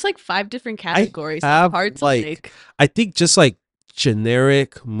 man. There's like 5 different categories. have, It's hard to like, pick. I think just like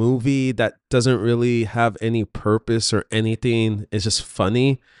generic movie that doesn't really have any purpose or anything, it's just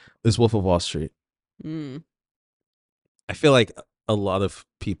funny, is Wolf of Wall Street. Mm, I feel like a lot of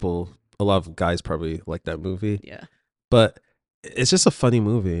guys probably like that movie, yeah. but it's just a funny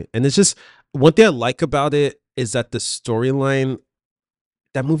movie. And it's just one thing I like about it is that the storyline,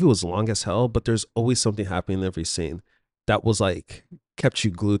 that movie was long as hell, but there's always something happening in every scene that was like kept you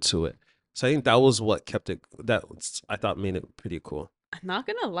glued to it. So I think that was what kept it. I thought made it pretty cool. I'm not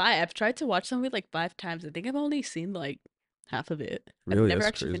gonna lie. I've tried to watch the movie like 5 times. I think I've only seen like half of it. I've Really, never that's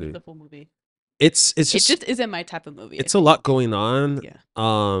actually crazy. finished the full movie. It's It just isn't my type of movie. I it's a think. lot going on. Yeah.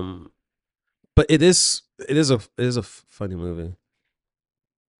 But it is a funny movie.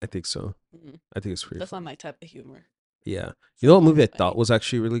 I think so. Mhm. I think it's pretty. That's Funny. not my type of humor. Yeah. You know what movie I Funny. thought was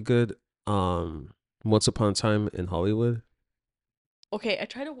actually really good? Once Upon a Time in Hollywood. Okay, I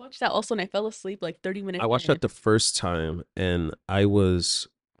tried to watch that also, and I fell asleep like 30 minutes. I watched in. that the first time, and I was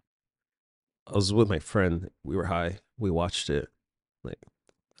with my friend. We were high. We watched it, like,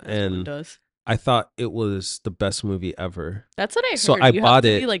 As one and does. I thought it was the best movie ever. That's what I So heard. I You have bought to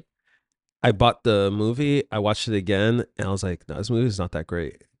it. be like, I bought the movie. I watched it again, and I was like, "No, this movie is not that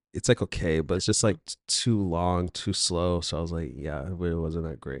great. It's like okay, but it's just like too long, too slow." So I was like, "Yeah, it really wasn't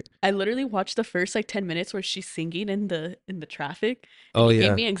that great." I literally watched the first like 10 minutes where she's singing in the traffic, and Oh it gave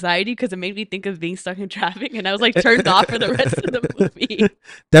yeah, me anxiety because it made me think of being stuck in traffic, and I was like turned off for the rest of the movie.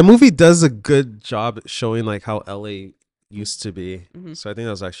 That movie does a good job at showing like how LA used to be. Mhm. So I think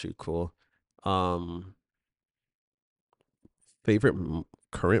that was actually cool. Favorite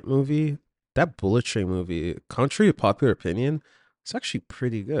current movie? That Bullet Train movie, contrary to popular opinion, it's actually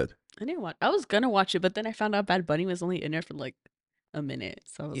pretty good. I didn't watch. I was gonna watch it, but then I found out Bad Bunny was only in there for like a minute,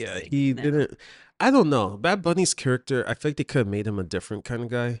 so I was Yeah, like, he no. didn't. I don't know. Bad Bunny's character, I feel like they could have made him a different kind of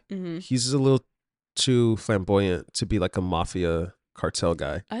guy. Hmm. He's a little too flamboyant to be like a mafia cartel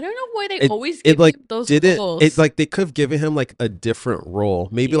guy. I don't know why they It always it give like him those didn't roles. it like they could have given him like a different role,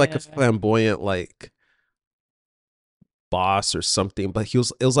 maybe like a Yeah. flamboyant like boss or something. But it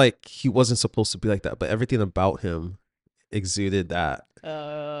was like he wasn't supposed to be like that. But everything about him exuded that.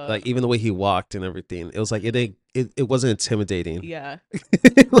 Like even the way he walked and everything, it was like it wasn't intimidating. Yeah.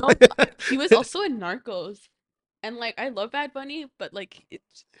 No, he was also in Narcos. And like I love Bad Bunny, but like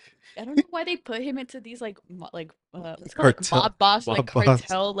it's I don't know why they put him into these like what's it called like Cartel- mob boss like mob boss.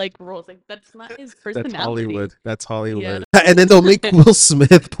 cartel like roles. Like that's not his That's personality. Hollywood. That's Hollywood. Yeah. And then they'll make Will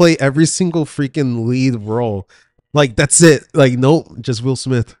Smith play every single freaking lead role. Like that's it. Like nope, just Will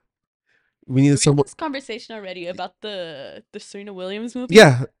Smith. We We needed had someone. this conversation already about the Serena Williams movie.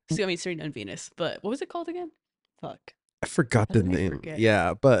 Yeah, So I mean Serena and Venus, but what was it called again? Fuck. I forgot How the did I name. forget?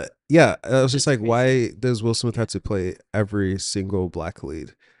 Yeah, but yeah, I was just That's like, why crazy. does Will Smith Yeah. have to play every single black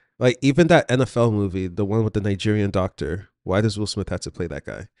lead? Like even that NFL movie, the one with the Nigerian doctor. Why does Will Smith have to play that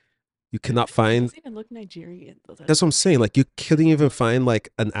guy? You cannot He find. doesn't even look Nigerian. Though. That's what I'm saying. Like you couldn't even find like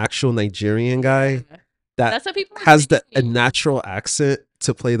an actual Nigerian guy Yeah. that That's what people were has a saying. natural accent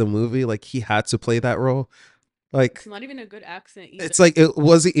to play the movie. Like he had to play that role. Like It's not even a good accent either. it's like it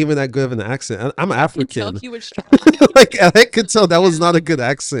wasn't even that good of an accent. I'm I can tell African. he was Like I could tell that was not a good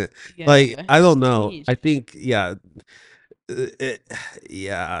accent. Yeah, Like I don't know. strange. I think yeah, it,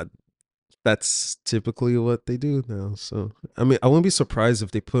 yeah, that's typically what they do now. So I mean, I wouldn't be surprised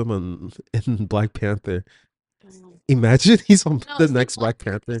if they put him on in Black Panther. Imagine he's on No, the see, next Black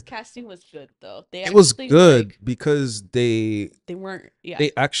Panther. Panther's casting was good though. They It was actually, good like, because they weren't. Yeah.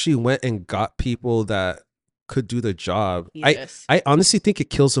 they actually went and got people that could do the job. Yes. I honestly think it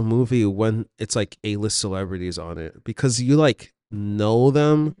kills a movie when it's like A-list celebrities on it because you like know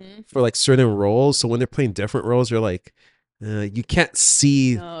them Mhm. for like certain roles. So when they're playing different roles, you're like, you can't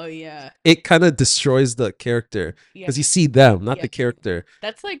see. Oh yeah. It kind of destroys the character Yeah. because you see them, not Yeah. the character.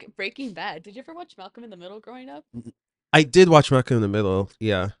 That's like Breaking Bad. Did you ever watch Malcolm in the Middle growing up? I did watch Malcolm in the Middle.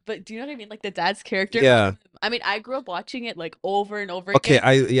 Yeah. But do you know what I mean? Like the dad's character. Yeah. I mean, I grew up watching it like over and over Okay.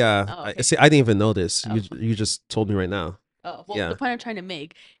 again. Oh, I okay. see. I didn't even know this. Oh. You just told me right now. Oh, well, Yeah. the point I'm trying to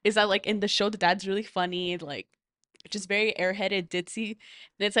make is that like in the show, the dad's really funny, like just very airheaded, ditzy.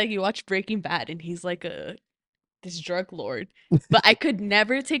 And it's like you watch Breaking Bad, and he's like this drug lord. But I could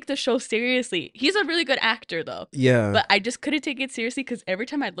never take the show seriously. He's a really good actor though. Yeah. But I just couldn't take it seriously because every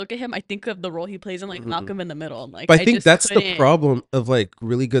time I look at him, I think of the role he plays in like Mhm. Malcolm in the Middle. And like But I think just that's the couldn't. problem of like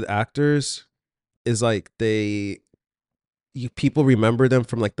really good actors is like people remember them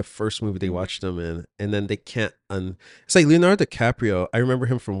from like the first movie they Mhm. watched them in, and then they can't it's like Leonardo DiCaprio. I remember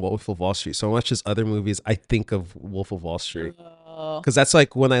him from Wolf of Wall Street. So I watch his other movies, I think of Wolf of Wall Street Oh. because that's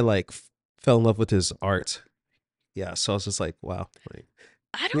like when I like fell in love with his art. Yeah, so I was just like, wow. Like,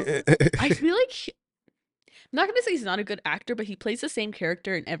 I don't know. I feel like I'm not gonna say he's not a good actor, but he plays the same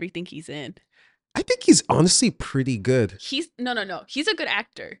character in everything he's in. I think he's honestly pretty good. He's no. He's a good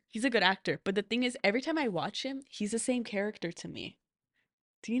actor. He's a good actor. But the thing is, every time I watch him, he's the same character to me.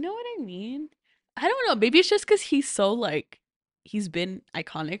 Do you know what I mean? I don't know. Maybe it's just because he's so like he's been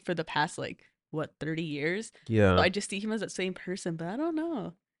iconic for the past like what 30 years. Yeah. So I just see him as that same person, but I don't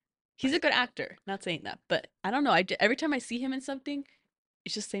know. He's a good actor. Not saying that, but I don't know. Every time I see him in something,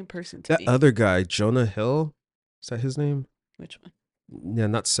 it's just same person to That me. other guy, Jonah Hill, is that his name? Which one? Yeah,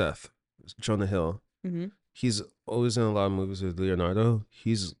 not Seth. It's Jonah Hill. Mm-hmm. He's always in a lot of movies with Leonardo.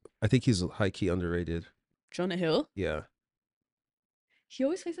 I think he's high key underrated. Jonah Hill. Yeah. He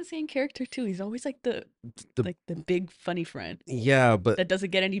always plays the same character too. He's always like the big funny friend Yeah, but that doesn't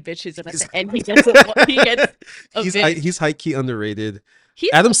get any bitches, and at he's- the end he gets a bitch. he's high key underrated.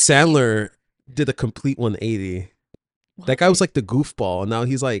 He's Adam funny. Sandler did a complete 180. That guy was Why? like the goofball, and now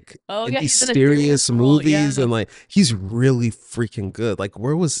he's like Oh, in yeah, these he's in a serious serious role, movies, yeah. and like he's really freaking good. Like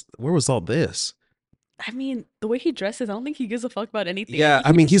where was all this? I mean, the way he dresses, I don't think he gives a fuck about anything. Yeah, think I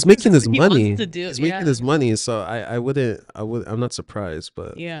he mean, just he's making does his what he wants money. to do. He's Yeah. making his money, so I'm not surprised,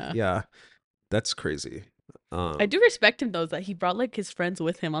 but Yeah. yeah, that's crazy. I do respect him though, that he brought like his friends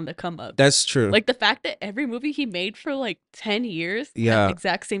with him on the come up. That's true. Like the fact that every movie he made for like 10 years had Yeah, the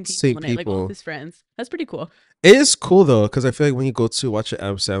exact same people same in it, like all of people. his friends. That's pretty cool. It is cool though, because I feel like when you go to watch an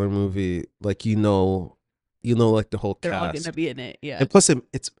Adam Sandler movie, like like the whole They're all cast. gonna be in it. Yeah. And plus, I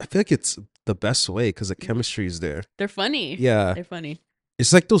feel like it's the best way because the chemistry is there. They're funny. Yeah, They're funny.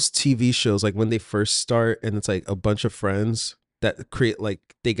 it's like those TV shows, like when they first start, and it's like a bunch of friends that create like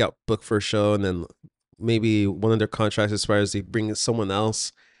they got booked for a show, and then maybe one of their contracts expires, they bring in someone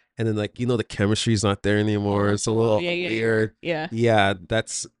else, and then like the chemistry's not there anymore. It's a little weird. Yeah. Yeah,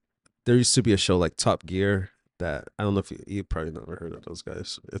 there used to be a show like Top Gear that I don't know if you probably never heard of those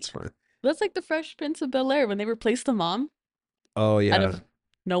guys. It's fine. That's like the Fresh Prince of Bel-Air when they replaced the mom Oh out yeah, of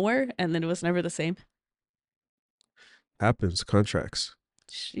nowhere, and then it was never the same. happens. Contracts.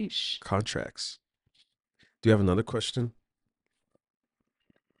 Sheesh. Contracts. Do you have another question?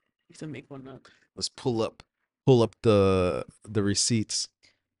 You should make one up. Let's pull up the receipts.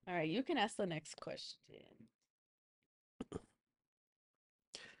 All right, you can ask the next question.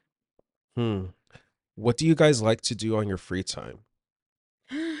 What do you guys like to do on your free time?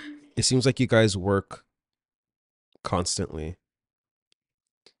 It seems like you guys work constantly.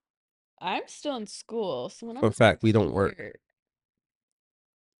 I'm still in school, so when I'm In fact, we don't work. here-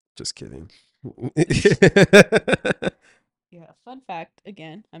 Just kidding. Yeah, fun fact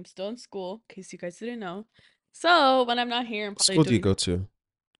again, I'm still in school, in case you guys didn't know. So when I'm not here, I'm What probably school do you doing go to?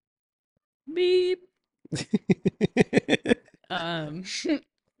 beep.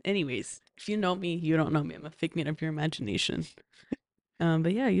 Anyways, if you know me, you don't know me. I'm a figment of your imagination.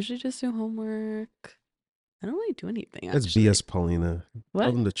 But yeah, I usually just do homework. I don't really do anything That's actually. BS, Paulina. What?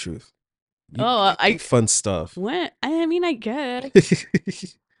 Tell them the truth. Oh, you do fun stuff. What? I mean, I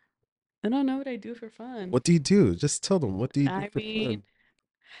guess. I don't know what I do for fun. What do you do? Just tell them. What do you do for fun?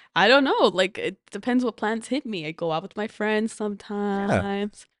 I don't know. Like, it depends what plans hit me. I go out with my friends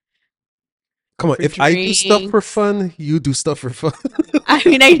sometimes. Come on, for if I do stuff for drinks. fun, you do stuff for fun. I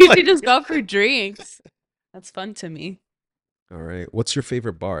mean, I usually just go out for drinks. That's fun to me. All right. What's your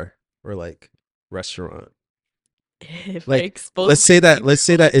favorite bar or like restaurant? If I Like, expose let's say that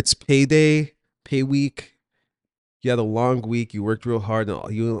myself. it's pay week. You had a long week. You worked real hard, and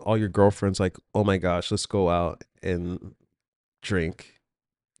all your girlfriends like, oh my gosh, let's go out and drink.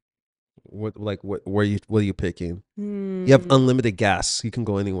 What what are you picking? You have unlimited gas. You can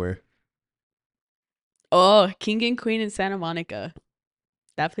go anywhere. Oh, King and Queen in Santa Monica.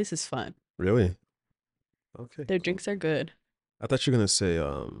 That place is fun. Really? Okay. Their drinks are good. I thought you were gonna say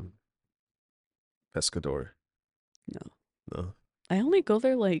Pescador. No. I only go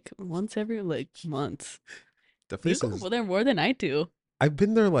there like once every like month. The You place go is. there more than I do. I've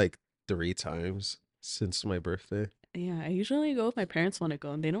been there like 3 times since my birthday. Yeah, I usually go if my parents want to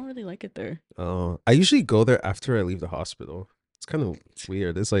go, and they don't really like it there. Oh, I usually go there after I leave the hospital. It's kind of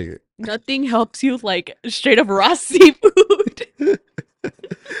weird. It's like Nothing helps you like straight up raw seafood.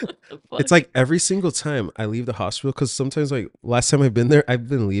 it's like every single time I leave the hospital, because sometimes like last time I've been there, I've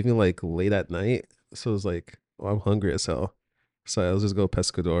been leaving like late at night. So it's like, I'm hungry as hell. So I'll just go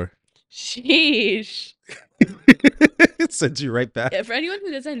Pescador. Sheesh. It sends you right back. Yeah, for anyone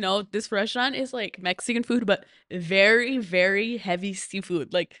who doesn't know, this restaurant is like Mexican food, but very, very heavy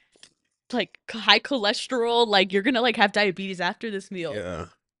seafood. Like high cholesterol. Like you're gonna like have diabetes after this meal. Yeah.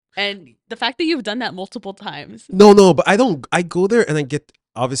 And the fact that you've done that multiple times. No, but I go there and I get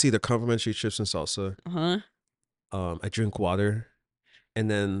obviously the complimentary chips and salsa. I drink water, and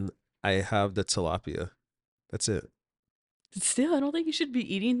then I have the tilapia. That's it. Still, I don't think you should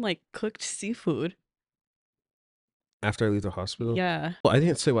be eating like cooked seafood. After I leave the hospital? Yeah. Well, I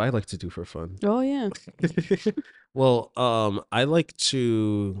didn't say what I like to do for fun. Oh yeah. Well, I like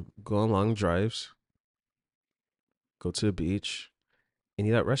to go on long drives, go to the beach, and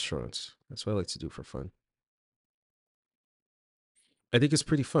eat at restaurants. That's what I like to do for fun. I think it's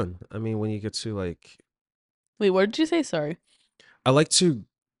pretty fun. I mean, when you get to like, Wait, what did you say? Sorry. I like to,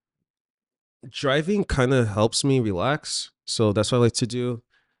 driving kind of helps me relax. So that's what I like to do.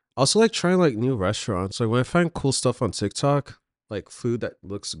 I also like trying like new restaurants. Like when I find cool stuff on TikTok, like food that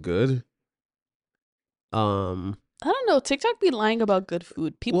looks good. I don't know. TikTok be lying about good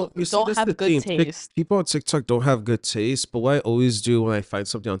food. People you see, don't that's the have good thing. taste. People on TikTok don't have good taste, but what I always do when I find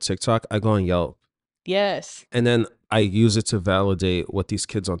something on TikTok, I go on Yelp. Yes. And then I use it to validate what these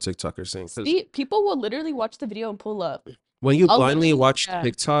kids on TikTok are saying. 'Cause See, people will literally watch the video and pull up. when you I'll blindly literally- watch yeah.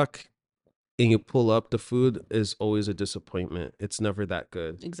 TikTok and you pull up, the food is always a disappointment. It's never that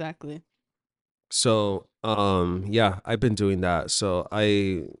good. Exactly. So yeah, I've been doing that. So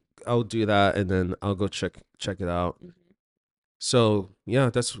I'll do that and then I'll go check it out. Mhm. So yeah,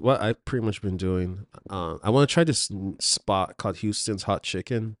 that's what I've pretty much been doing. I want to try this spot called Houston's Hot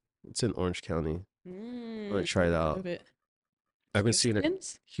Chicken. It's in Orange County. I want to try it Never heard out. of it. I've been seeing it.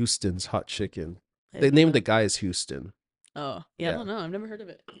 Houston's? Houston's Hot Chicken. I The don't name of know. the guy is Houston. Oh, yeah, I Yeah. don't know. I've never heard of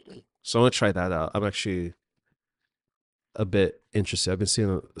it. So I want to try that out. I'm actually a bit interested. I've been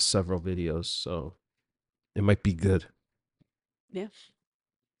seeing several videos, so it might be good. Yeah.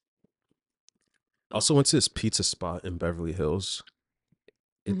 Also went to this pizza spot in Beverly Hills.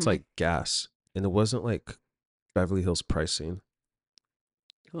 It's Mhm. like gas, and it wasn't like Beverly Hills pricing.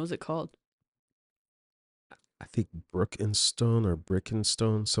 What was it called? I think Brookenstone or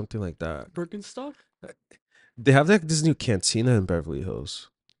Brickenstone, something like that. Birkenstock? They have like this new cantina in Beverly Hills.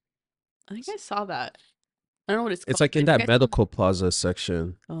 I think I saw that. I don't know what it's called. It's like in but I think that I saw- medical plaza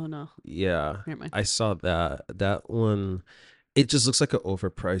section. Oh no. Yeah, Never mind. I saw that. That one, it just looks like an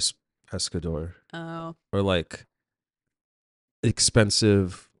overpriced pescador Oh. or like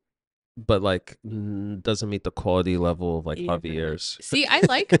expensive, but like doesn't meet the quality level of like Yeah. Javier's. See, I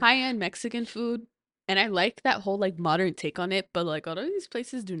like high-end Mexican food, and I like that whole like modern take on it, but like a lot of these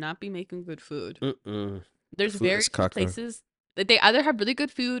places do not be making good food. Mm-mm. There's Food very is few caca. places that they either have really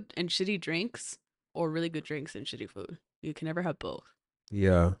good food and shitty drinks, or really good drinks and shitty food. You can never have both.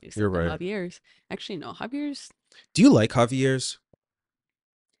 Yeah, Except you're for right. Javier's. Actually, no. Javier's. Do you like Javier's?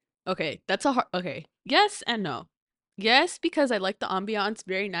 Okay, that's a hard. Okay, yes and no. Yes, because I like the ambiance,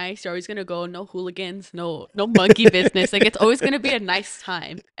 very nice. You're always gonna go, no hooligans, no monkey business. Like it's always gonna be a nice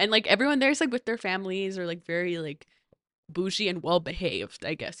time, and like everyone there's like with their families or like very like bougie and well behaved,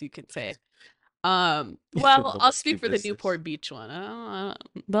 I guess you could say. Well, No I'll monkey speak for the business. Newport Beach one.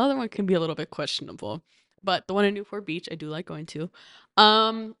 The other one can be a little bit questionable, but the one in Newport Beach I do like going to.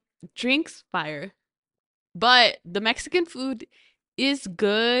 Drinks fire, but the Mexican food is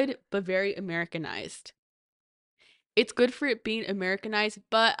good, but very Americanized. It's good for it being Americanized,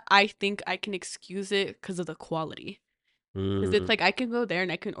 but I think I can excuse it because of the quality. Because it's Mm, like I can go there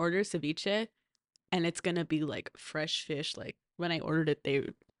and I can order ceviche, and it's gonna be like fresh fish. Like when I ordered it, they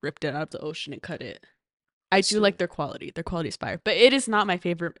ripped it out of the ocean and cut it. I do see. like their quality. Their quality is fire, but it is not my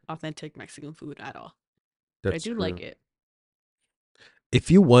favorite authentic Mexican food at all. But I That's do true. like it. If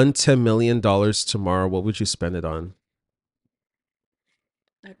you won $10 million tomorrow, what would you spend it on?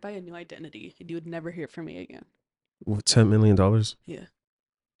 I'd buy a new identity, and you would never hear from me again. $10 million? Yeah,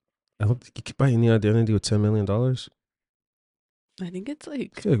 I don't think you could buy any identity with $10 million. I think it's I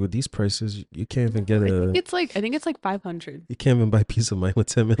like. feel like with these prices, you can't even get I think a. it's like. I think it's like 500. You can't even buy peace of mind with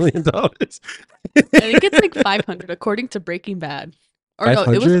 $10 million. I think it's like 500 according to Breaking Bad. Or no, it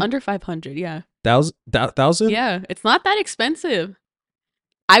was 500? under 500. Yeah. Thousand? Yeah, it's not that expensive.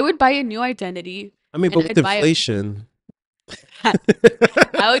 I would buy a new identity. I mean, And but with I'd buy a- inflation.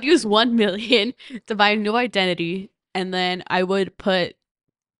 I would use 1 million to buy a new identity, and then I would put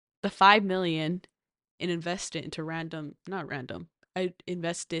the 5 million and invest it into not random. I'd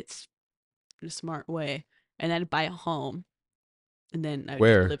invest it in a smart way, and then buy a home, and then I would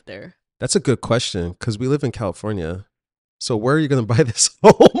Where? live there. That's a good question because we live in California. So where are you going to buy this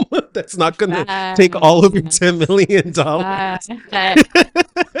home that's not going to take all of your $10 million?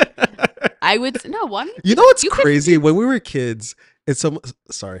 I would no one. You know what's You could- crazy? When we were kids, and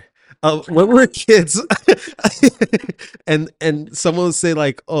when we were kids, and someone would say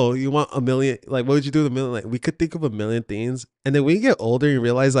like, "Oh, you want a million? Like, what would you do with a million?" Like, we could think of a million things, and then when you get older, you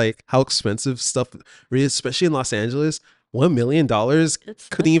realize like how expensive stuff really is, especially in Los Angeles. $1 million It's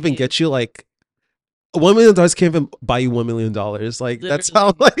couldn't even nothing. get you like $1 million can't even buy you $1 million. Like that's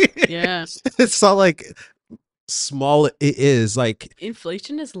how like Yeah. it's not like small it is. Like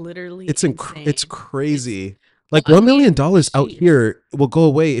Inflation is literally it's insane. it's crazy. Like Well, I $1 million mean, out jeez. here will go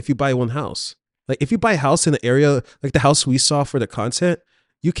away if you buy one house. Like if you buy a house in an area like the house we saw for the content,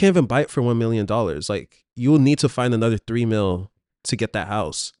 you can't even buy it for $1 million. Like you will need to find another 3 mil to get that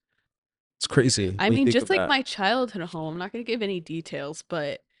house. It's crazy. I when you mean, think just of like that. my childhood home. I'm not gonna give any details,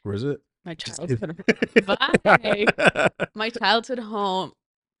 but Where is it? my Just childhood, kidding. Bye. My childhood home.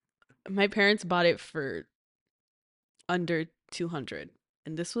 My parents bought it for under 200,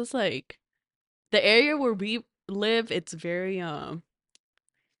 and this was like the area where we live. It's very what's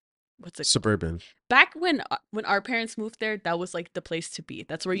it called? Suburban. Back when our parents moved there, that was like the place to be.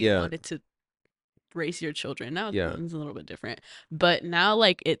 That's where you Yeah. wanted to raise your children. Now Yeah. it's a little bit different, but now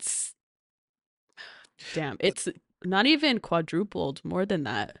like it's not even quadrupled, more than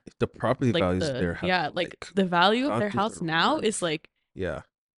that. The property Like values there have the value of gone their through house the now roof. is like Yeah.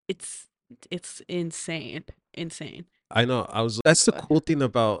 it's insane. I know. That's the But- cool thing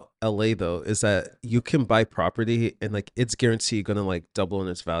about LA though, is that you can buy property and like it's guaranteed gonna like double in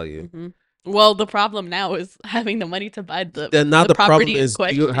its value. Mhm. Well, the problem now is having the money to buy Then now the problem property in is, do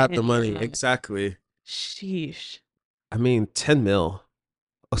you have the question. money? Yeah. Exactly. Sheesh. I mean, 10 mil.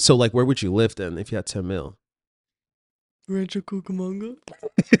 So like, where would you live then if you had 10 mil? Rancho Cucamonga.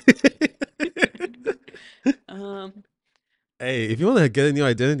 Um, Hey, if you want to get a new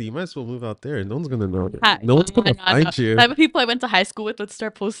identity, you might as well move out there. No one's gonna know. hi- No one's gonna no. find you. Type of people I went to high school with would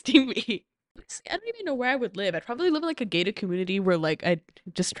start posting me. I don't even know where I would live. I'd probably live in like a gated community where like I'd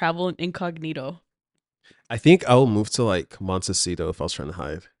just travel incognito. I think I will move to like Montecito if I was trying to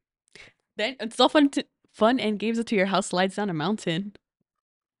hide. Then it's so fun and games until your house slides down a mountain.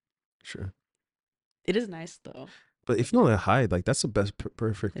 Sure. It is nice though. But if you want to hide, like that's the best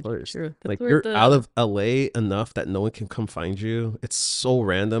perfect It's place. true. That's Like where you're the- out of LA enough that no one can come find you. It's so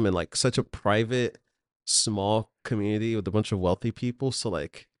random and like such a private, small community with a bunch of wealthy people. So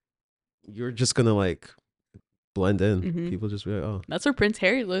like you're just gonna like blend in. Mhm. People just be like, oh, That's where Prince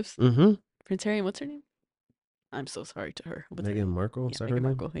Harry lives. mm-hmm. Prince Harry, and what's her name? I'm so sorry to her. What's her Meghan name? Markle. Yeah, Is that Meghan her name?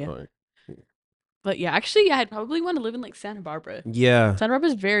 Markle, yeah. Oh, But yeah, actually, yeah, I'd probably want to live in like Santa Barbara. yeah. Santa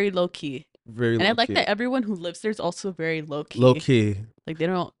Barbara's very low key, Very and low I like key. that everyone who lives there is also very low key. Low key. Like they're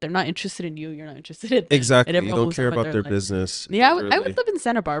not interested in you. You're not interested in them. Exactly. And You everyone don't moves care on with about their life. business. Yeah, I literally. would live in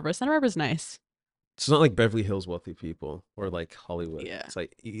Santa Barbara. Santa Barbara's nice. It's not like Beverly Hills wealthy people or like Hollywood. Yeah. It's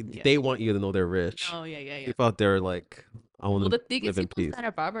like Yeah. they want you to know they're rich. Oh yeah. People out there are like, I want Well, to the thing live is, in people in peace.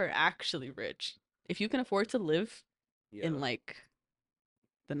 Santa Barbara are actually rich. If you can afford to live in like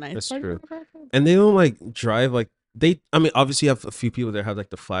the nice That's part of true. Santa Barbara, And they don't like drive like I mean, obviously you have a few people that have like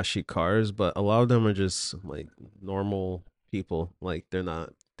the flashy cars, but a lot of them are just like normal people. Like they're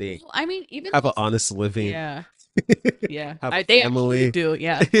not, they well, I mean, even have an those- honest living. yeah, yeah. Have a They family. actually do,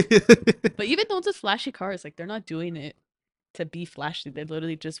 yeah. But even those with flashy cars, like they're not doing it to be flashy. They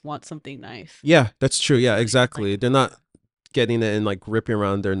literally just want something nice. Yeah, that's true. Yeah, Like- exactly. They're not getting it and like ripping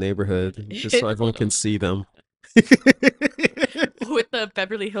around their neighborhood just so everyone can see them. With the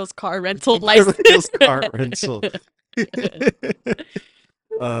Beverly Hills car rental Beverly license. Hills car rental.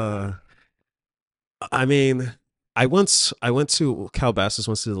 I mean, I went to Calabasas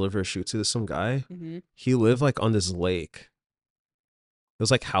once to deliver a shoe to some guy. Mhm. He lived like on this lake. It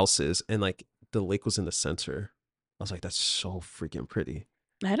was like houses, and like the lake was in the center. I was like, that's so freaking pretty.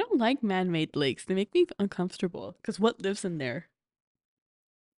 I don't like man-made lakes. They make me uncomfortable. Because what lives in there?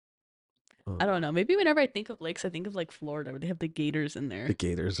 I don't know. Maybe whenever I think of lakes, I think of like Florida, where they have the gators in there. The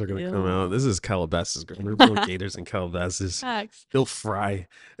gators are gonna Ew. come out. This is Calabasas, girl. There's no gators in Calabasas. Facts. They'll fry.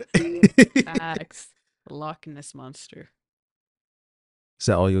 Facts. Loch Ness monster. Is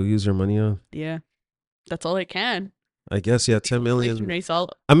that all you'll use your money on? Yeah. That's all I can. I guess, yeah, 10 I can million. raise all.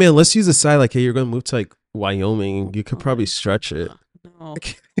 I mean, let's use a side like, hey, you're gonna move to like Wyoming. You could probably stretch it. No. I'm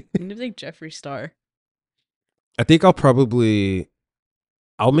gonna be like Jeffree Star. I think I'll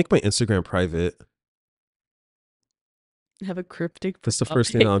make my Instagram private. Have a cryptic. That's the profile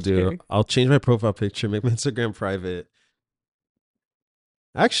first thing I'll do. picture. I'll change my profile picture, make my Instagram private.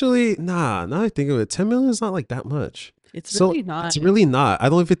 Actually, nah, now I think of it, 10 million is not like that much. It's So really not. it's really not. I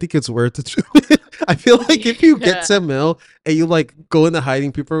don't even think it's worth it. I feel like if you Yeah. get 10 mil and you like go into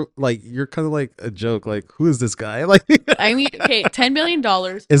hiding, people like you're kind of like a joke. Like, who is this guy? Like, I mean, okay, $10 million.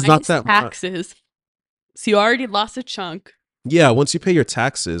 It's not minus that much. taxes. So you already lost a chunk. yeah, once you pay your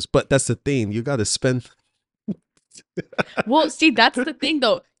taxes, but that's the thing, you got to spend. Well, see, that's the thing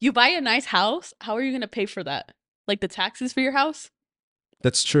though. You buy a nice house, how are you gonna pay for that? Like the taxes for your house?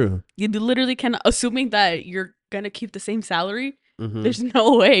 That's true. You literally can, assuming that you're gonna keep the same salary. Mhm. There's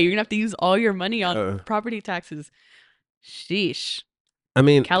no way you're gonna have to use all your money on Uh. property taxes. Sheesh, I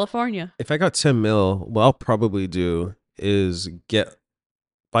mean, California. if I got 10 mil, what I'll probably do is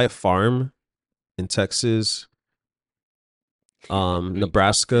buy a farm in Texas,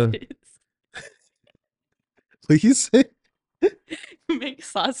 Nebraska. Please. Make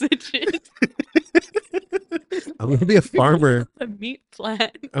sausages. I'm gonna be a farmer. A meat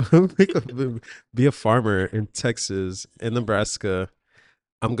plant. I'm gonna be a farmer in Texas and Nebraska.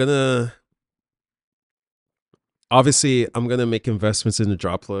 I'm gonna make investments in the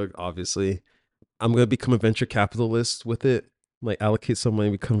drop plug. Obviously, I'm gonna become a venture capitalist with it. Like allocate some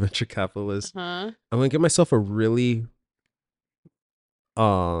money, become a venture capitalist. Huh? I'm gonna get myself a really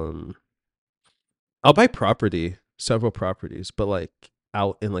I'll buy property, several properties, but like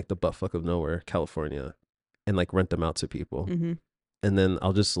out in like the buttfuck of nowhere, California, and like rent them out to people. Mm-hmm. And then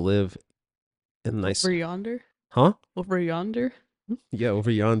I'll just live in nice Over yonder. huh? Over yonder. Yeah,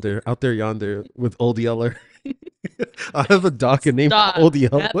 over yonder, out there yonder with Old Yeller. I have a dog named Stop. Old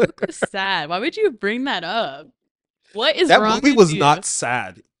Yeller. That's sad. Why would you bring that up? What is That wrong movie with was you? not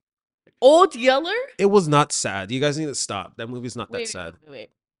sad. Old Yeller? It was not sad. You guys need to stop. That movie's not that Wait, sad. wait.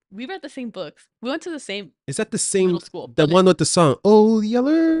 We read the same books. We went to the same Is that the same? middle school. The but one with the song "Oh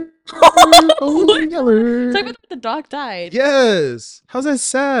Yeller, What? Oh Yeller"? Talk about the dog died. Yes. How's that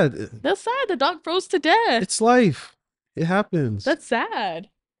sad? That's sad. The dog froze to death. It's life. It happens. That's sad.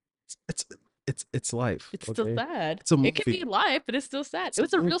 it's it's life. It's still okay? sad. It's a It can movie. be life, but it's still sad. It's It a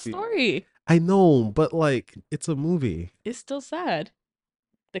was a real movie. story. I know, but like, it's a movie. It's still sad.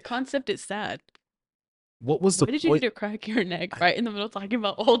 The concept is sad. What was the Why did you need point? to crack your neck right in the middle talking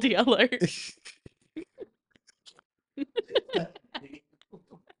about Old Yeller?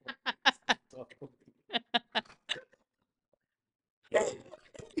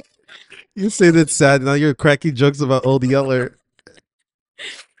 You say that's sad. Now you're cracking jokes about Old Yeller.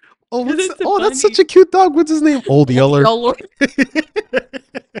 Oh, 'Cause it's that's such funny. a cute dog. What's his name? Old Yeller. Yeller.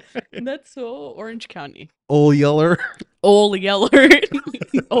 That's so Orange County. Old Yeller. Old Yeller.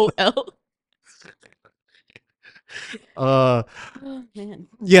 O-L. Uh, Oh, man.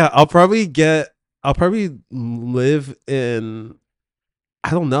 yeah, I'll probably live in. I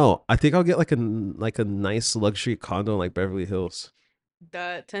don't know. I think I'll get like a nice luxury condo in like Beverly Hills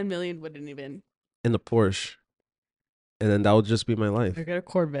That 10 million wouldn't even. in the Porsche, and then that would just be my life. I got a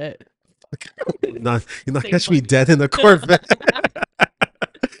Corvette. You're not Save catch me money. dead in a Corvette.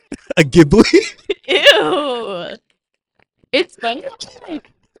 A Ghibli. Ew. It's funny.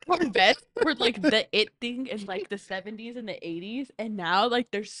 Like, Corvettes were like the it thing in like the 70s and the 80s, and now like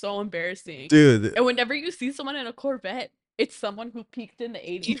they're so embarrassing. Dude, And whenever you see someone in a Corvette, it's someone who peaked in the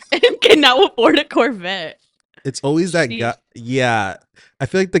 80s and can now afford a Corvette. it's always that guy. Sheesh. Yeah, I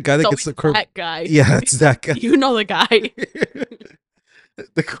feel like the guy that It's gets the always Corvette. that guy. Yeah, it's that guy. You know the guy.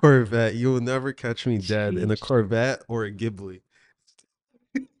 The Corvette. You will never catch me dead in a Sheesh. Corvette or a Ghibli.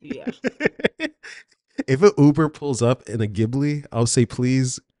 Yeah. If an Uber pulls up in a Ghibli, I'll say,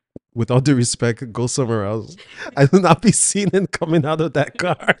 please, with all due respect, go somewhere else. I will not be seen in coming out of that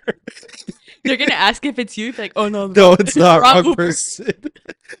car. They're gonna ask if it's you. You're like, oh no, No, it's not. wrong Wrong Uber. person.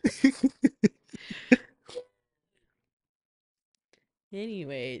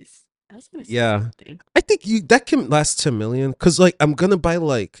 Anyways, I was gonna say Yeah. something. I think that can last 10 million. Cause like I'm gonna buy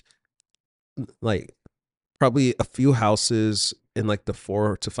like probably a few houses in like the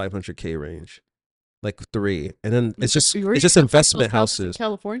 4 to 500K range. Like 3. And then it's just Where are it's you just gonna find those investment houses in houses.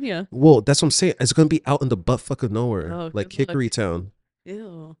 California. Well, that's what I'm saying. It's gonna be out in the butt fuck of nowhere. Oh, Like good luck. Hickory Town.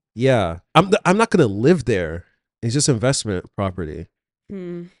 Ew. Yeah. I'm not gonna live there. It's just investment property.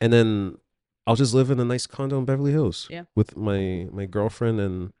 Hmm. And then I'll just live in a nice condo in Beverly Hills. Yeah. With my girlfriend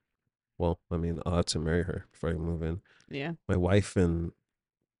and, well, I mean, I'll have to marry her before I move in. Yeah. My wife and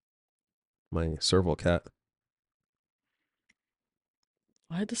my serval cat.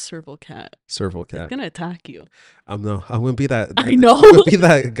 Why the serval cat? Serval It's cat. gonna attack you. I'm gonna be that. I know. I'm gonna be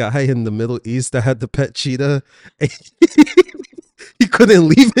that guy in the Middle East that had the pet cheetah. He couldn't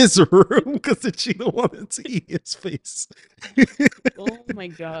leave his room because the cheetah wanted to eat his face. Oh my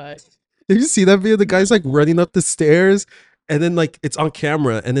god. Did you see that video? The guy's like running up the stairs, and then like it's on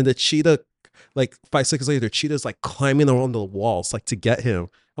camera, and then the cheetah, like 5 seconds later, the cheetah's like climbing around the walls like to get him.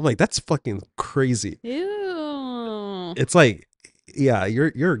 I'm like, that's fucking crazy. Ew. It's like, yeah,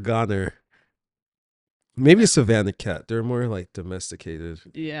 you're a goner. Maybe a Savannah cat. They're more like domesticated.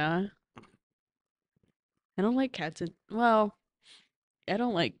 Yeah. I don't like cats. Well, I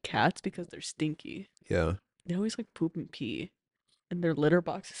don't like cats because they're stinky. Yeah, They always like poop and pee, and their litter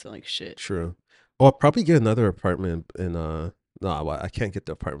boxes smell like shit. true. Oh, I'll probably get another apartment in no, I can't get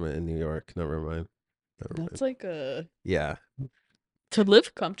the apartment in New York. Never mind. Never mind. That's like Yeah. to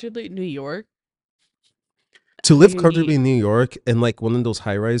live comfortably in New York. To live You comfortably need- in New York and like one of those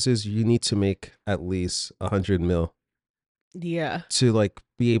high rises, you need to make at least 100 mil Yeah. to like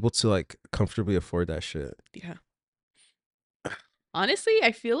be able to like comfortably afford that shit. Yeah. Honestly,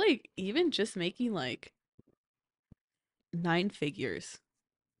 I feel like even just making like 9 figures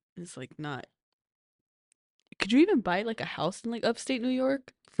is like not. Could you even buy like a house in like upstate New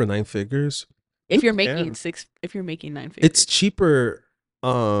York? For 9 figures? If You you're making can. 6, if you're making 9 figures, It's cheaper.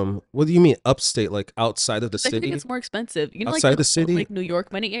 What do you mean upstate? Like outside of the I think city? it's more expensive. You know, Outside like the city? like New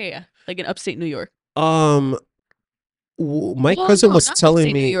York money. Yeah. Like in upstate New York. My Well, cousin no, was not telling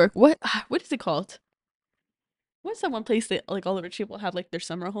upstate New me. York. What is it called? What's that one place that like all the rich people have like their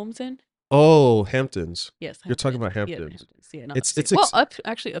summer homes in? Oh, Hamptons. Yes, You're talking about Hamptons. Hamptons. Yeah, not It's- upstate. it's well, ex-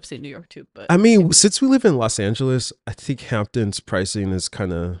 actually upstate New York too. But I mean, since we live in Los Angeles, I think Hampton's pricing is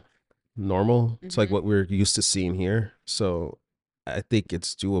kind of normal. It's like Mhm. what we're used to seeing here. So I think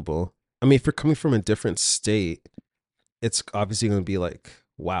it's doable. I mean, if you're coming from a different state, it's obviously going to be like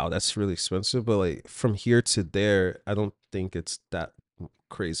wow, that's really expensive. But like from here to there, I don't think it's that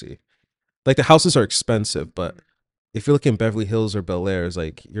crazy. Like the houses are expensive, but if you look in Beverly Hills or Bel Air, it's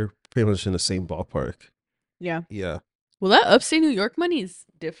like you're pretty much in the same ballpark. Yeah. Yeah. Well, that upstate New York money is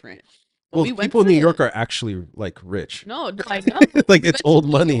different. When Well, we went people in New York to are actually like rich. no, I know. Like We it's went to old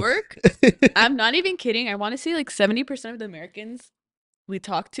New money. York. I'm not even kidding. I want to say like 70% of the Americans we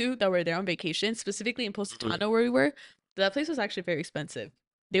talked to that were there on vacation, specifically in Positano where we were, that place was actually very expensive.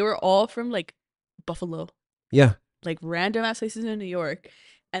 They were all from like Buffalo, Yeah. like random ass places in New York.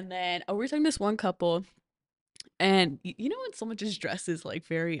 And then we were talking to this one couple, and you know when someone just dresses like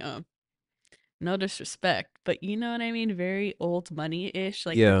very no disrespect, but you know what I mean, very old money ish.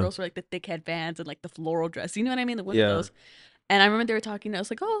 Like the Yeah. girls were like the thick headbands and like the floral dress. You know what I mean? The one of Yeah. those. And I remember they were talking to us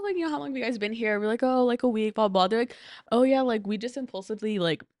like, oh, like, you know, how long have you guys been here? We're like, oh, like a week, blah, blah. They're like, oh, yeah, like we just impulsively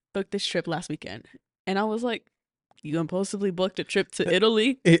like booked this trip last weekend. And I was like, you impulsively booked a trip to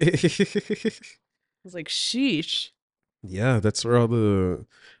Italy? I was like, sheesh. Yeah, that's where all the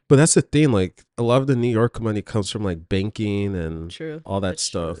but that's the thing, like a lot of the New York money comes from like banking and True. all that That's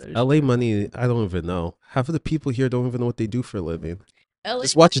true. stuff. That is LA true. money, I don't even know. Half of the people here don't even know what they do for a living. LA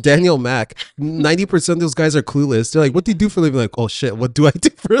Just watch money? Daniel Mack. 90% of those guys are clueless. They're like, what do you do for a living? Like, oh shit, what do I do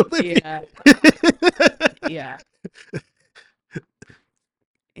for a living? Yeah. Yeah.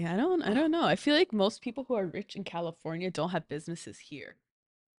 Yeah, I don't know. I feel like most people who are rich in California don't have businesses here.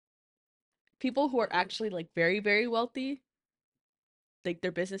 People who are actually like very, very wealthy, like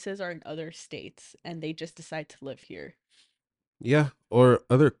their businesses are in other states and they just decide to live here. Yeah, or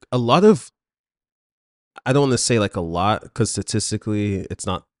a lot of I don't want to say like a lot because statistically it's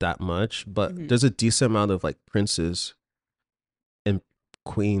not that much, but Mhm. there's a decent amount of like princes and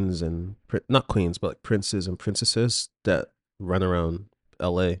queens and not queens, but like princes and princesses that run around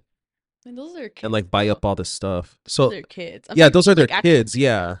LA And those are kids. and like buy Though. up all this stuff. Those So are their kids. I'm yeah, talking those are about, their like actual kids.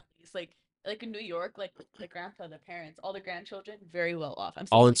 Yeah, families. Like in New York, like the grandfather, parents, all the grandchildren, very well off. I'm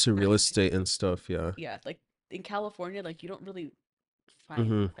all saying like into real estate and stuff. Yeah. yeah, like in California, like you don't really find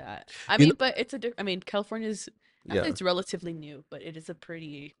Hmm. that. I You mean, know, but it's I mean, California's not that yeah, it's relatively new, but it is a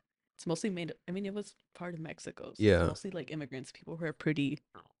pretty. It's mostly made. I mean, it was part of Mexico, so it's yeah. mostly like immigrants, people who are pretty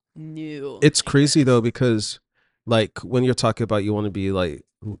new, It's I crazy though guess. because like when you're talking about you want to be like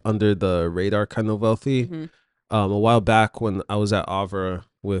under the radar kind of wealthy. Mm-hmm. A while back when I was at Avra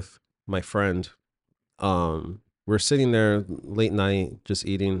with my friend, we're sitting there late night just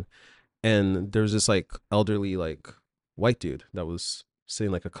eating, and there was this like elderly like white dude that was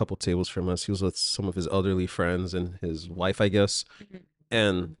sitting like a couple tables from us. He was with some of his elderly friends and his wife, I guess. Mm-hmm.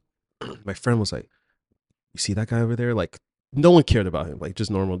 And my friend was like, "You see that guy over there? Like, no one cared about him. Like,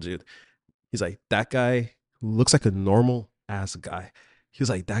 just normal dude." He's like, "That guy looks like a normal ass guy." He was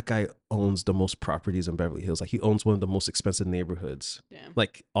like, "That guy owns the most properties in Beverly Hills. Like, he owns one of the most expensive neighborhoods. Damn.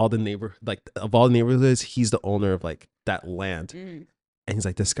 Like, like of all the neighborhoods, he's the owner of like that land." Mm-hmm. And he's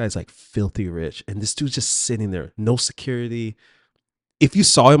like, "This guy's like filthy rich." And this dude's just sitting there, no security. If you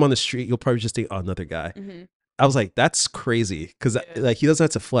saw him on the street, you'll probably just think, "Oh, another guy." Mm-hmm. I was like, "That's crazy," because Yeah. like he doesn't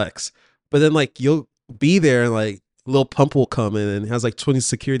have to flex. But then like you'll be there and like little pump will come in and has like 20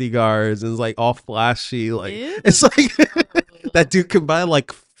 security guards and it's like all flashy. Like Ew. it's like that dude could buy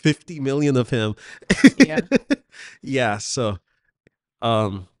like 50 million of him. Yeah. Yeah. So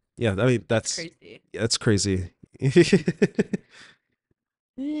yeah, I mean That's crazy. that's crazy.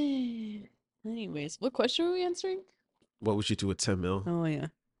 Anyways, what question were we answering? What would you do with 10 mil? Oh yeah.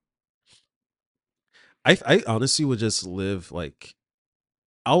 I honestly would just live like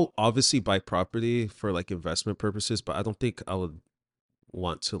I'll obviously buy property for like investment purposes, but I don't think I would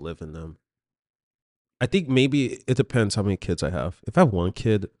want to live in them. I think maybe it depends how many kids I have. If I have one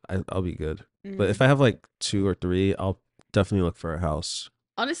kid, I'll be good. But if I have like two or three, I'll definitely look for a house.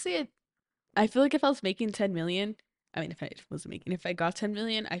 Honestly, I feel like if I was making 10 million, I mean, if I wasn't making, if I got 10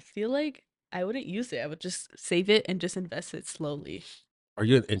 million, I feel like I wouldn't use it. I would just save it and just invest it slowly. Are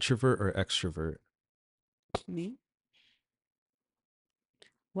you an introvert or extrovert? Me?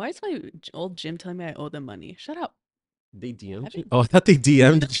 Why is my old gym telling me I owe them money? Shut up. They DM'd you? Haven't- Oh, I thought they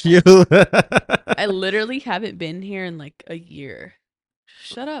DM'd you. I literally haven't been here in like a year.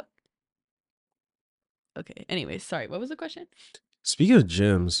 Shut up. Okay. Anyway, sorry. What was the question? Speaking of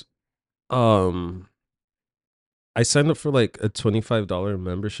gyms, um, I signed up for like a $25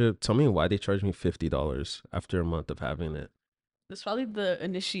 membership. Tell me why they charged me $50 after a month of having it. That's probably the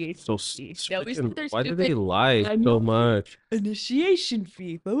initiation So fee. They always do their why do they stupid lie I so know. much? initiation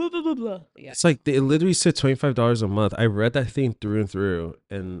fee. Blah blah blah blah blah. Yeah. It's like they literally said $25 a month. I read that thing through and through,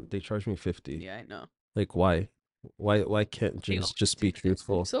 and they charged me 50. Yeah, I know. Like why? Why can't They gyms always just do be that.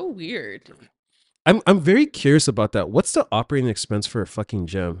 truthful? So weird. I'm very curious about that. What's the operating expense for a fucking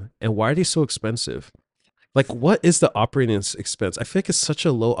gym, and why are they so expensive? Like, what is the operating expense? I feel like it's such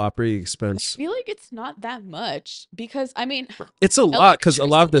a low operating I expense. feel like it's not that much because I mean, It's a lot because a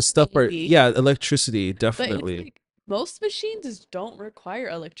lot of the electricity stuff are maybe, electricity but it's definitely. like most machines don't require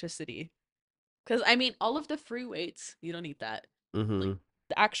electricity. Because I mean, all of the free weights, you don't need that. Like Hmm.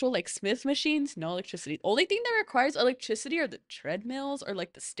 the actual like Smith machines, no electricity. The only thing that requires electricity are the treadmills or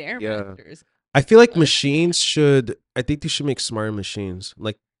like the Yeah, stairmasters. I feel like Other than machines should. I think they should make smarter machines.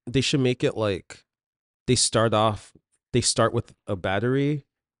 Like they should make it like they start off. They start with a battery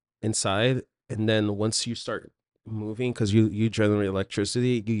inside, and then once you start moving, because you generate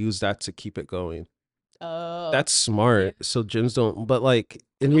electricity, you use that to keep it going. oh, That's yeah. smart. So gyms don't, but like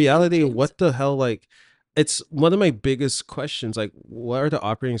I in don't think reality, gyms what the hell? Like, it's one of my biggest questions. Like, what are the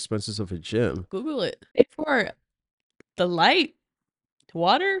operating expenses of a gym? Google it. Pay for the light,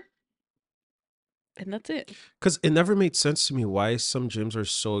 water, and that's it. Because it never made sense to me why some gyms are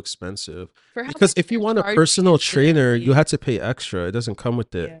so expensive. For how Because much if you they're want a charging personal is trainer, you literally had to pay extra. It doesn't come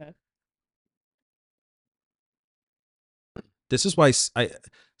with it. yeah. This is why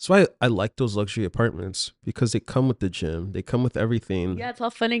that's why I like those luxury apartments because they come with the gym. They come with everything. Yeah, it's all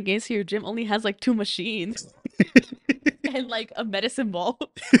fun and games. Your gym only has like 2 machines and like a medicine ball.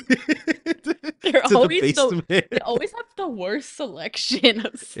 They're To the always the basement. they always have the worst selection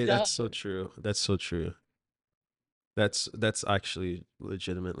of That's stuff. so true. That's so true. That's actually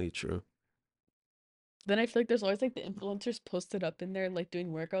legitimately true. Then I feel like there's always like the influencers posted up in there like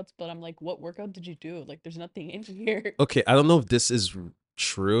doing workouts, but I'm like, what workout did you do? Like, there's nothing in here. Okay, I don't know if this is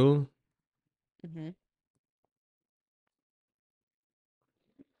true. Hmm.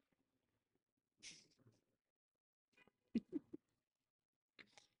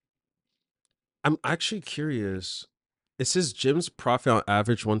 I'm actually curious. It says gyms profit on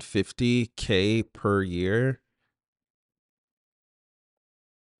average 150K per year.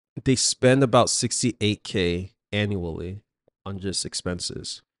 They spend about 68K annually on just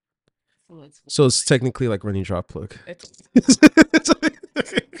expenses. So it's So it's technically like running drop plug. it's It's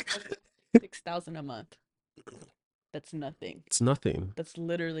 6,000 a month. That's nothing. nothing. That's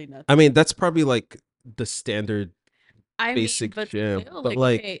literally I nothing. mean, that's probably like the standard I mean, basic but gym, still, but like,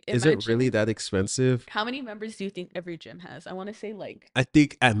 like, okay, is it really imagine that expensive? how many members do you think every gym has? I want to say like I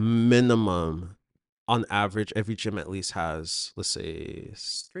think at minimum, on average, every gym at least has, let's say,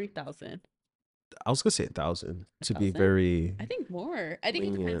 3,000. I was gonna say 1,000 A to be thousand? very I think more. I think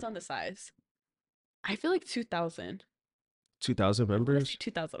it depends lenient. on the size. I feel like 2,000. 2,000 I want to say members?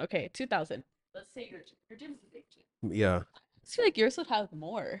 2,000. Okay, 2,000. Let's say your gym's a big gym. Yeah, I feel like yours would have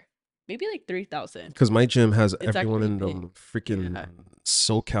more. Maybe like 3,000. because my gym has It's everyone actually in the big. freaking Yeah.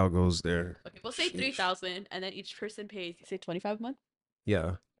 SoCal goes there. Okay, we'll say Sheesh. 3,000 and then each person pays, you say 25 a month? Yeah,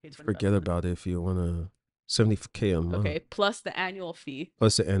 Okay, 25 forget a month. about it if you wanna 70K a month Okay, plus the annual fee.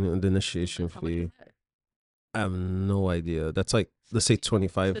 plus the initiation How much is fee. that? I have no idea. That's like, So let's say they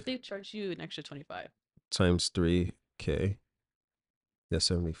 25 they charge you an extra 25. times 3K. Yeah,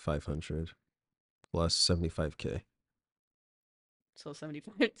 7,500 plus 75K, So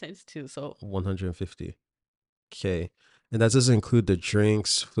 75 times 2. So 150K, and that doesn't include the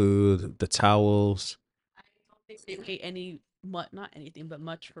drinks, food, the towels. I don't think they pay any not anything but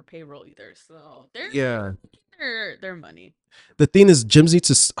much for payroll either. So they're Yeah. their money. The thing is, gyms need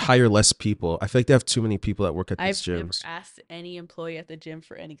to hire less people. I feel like they have too many people that work at these I've never gyms. asked any employee at the gym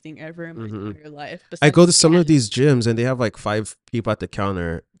for anything ever in my Mhm. entire life. I Besides go to some of scanning. these gyms and they have like 5 people at the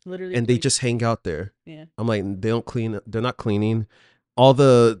counter Literally and they doing just hang out there. yeah. I'm like, they don't clean. They're not cleaning. All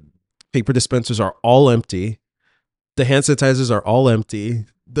the paper dispensers are all empty. The hand sanitizers are all empty.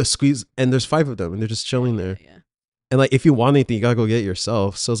 The squeeze, and there's 5 of them, and they're just chilling there. Yeah. And like, if you want anything, you gotta go get it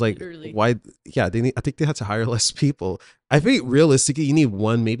yourself. So it's like, Literally. why? Yeah, they need. I think they had to hire less people. I think realistically, you need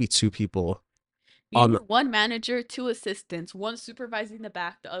 1, maybe 2 people. You need one manager, 2 assistants, one supervising the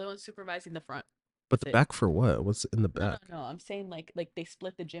back, the other one supervising the front. But the That's it. back for what? What's in the No, back? I'm saying like they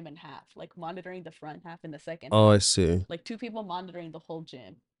split the gym in half, like monitoring the front half and the second Oh, I half. see. Like 2 people monitoring the whole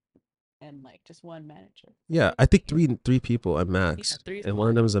gym, and like just one manager. Yeah, I think three people at max, 3 is and one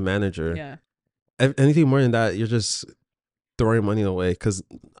of them is a manager. Yeah. Anything more than that, you're just throwing money away. Because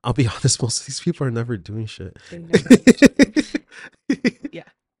I'll be honest, most of these people are never doing shit. They never do shit. Yeah.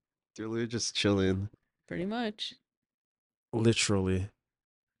 They're literally just chilling. Pretty much. Literally.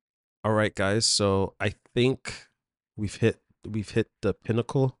 All right, guys. So I think we've hit the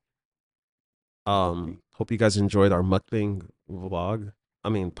pinnacle. Hope you guys enjoyed our mukbang vlog. I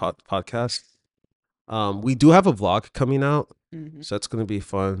mean podcast. We do have a vlog coming out, Mhm. so that's gonna be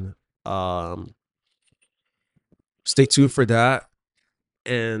fun. Stay tuned for that.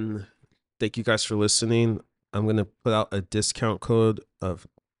 And Thank you guys for listening. I'm gonna put out a discount code of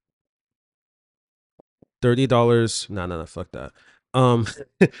 $30. No, fuck that. Um,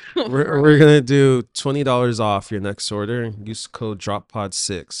 we're gonna do $20 off your next order. Use code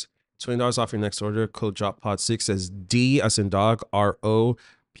DropPod6. $20 off your next order. Code DropPod6 as D as in dog, RO,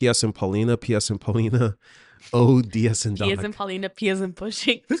 P as in Paulina, P as in Paulina, O D as in P as dog. in Paulina, P as in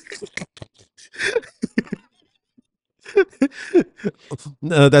pushing.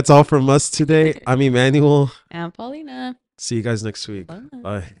 No, that's all from us today. I'm Emmanuel. And Paulina. See you guys next week. Bye.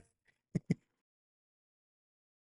 Bye.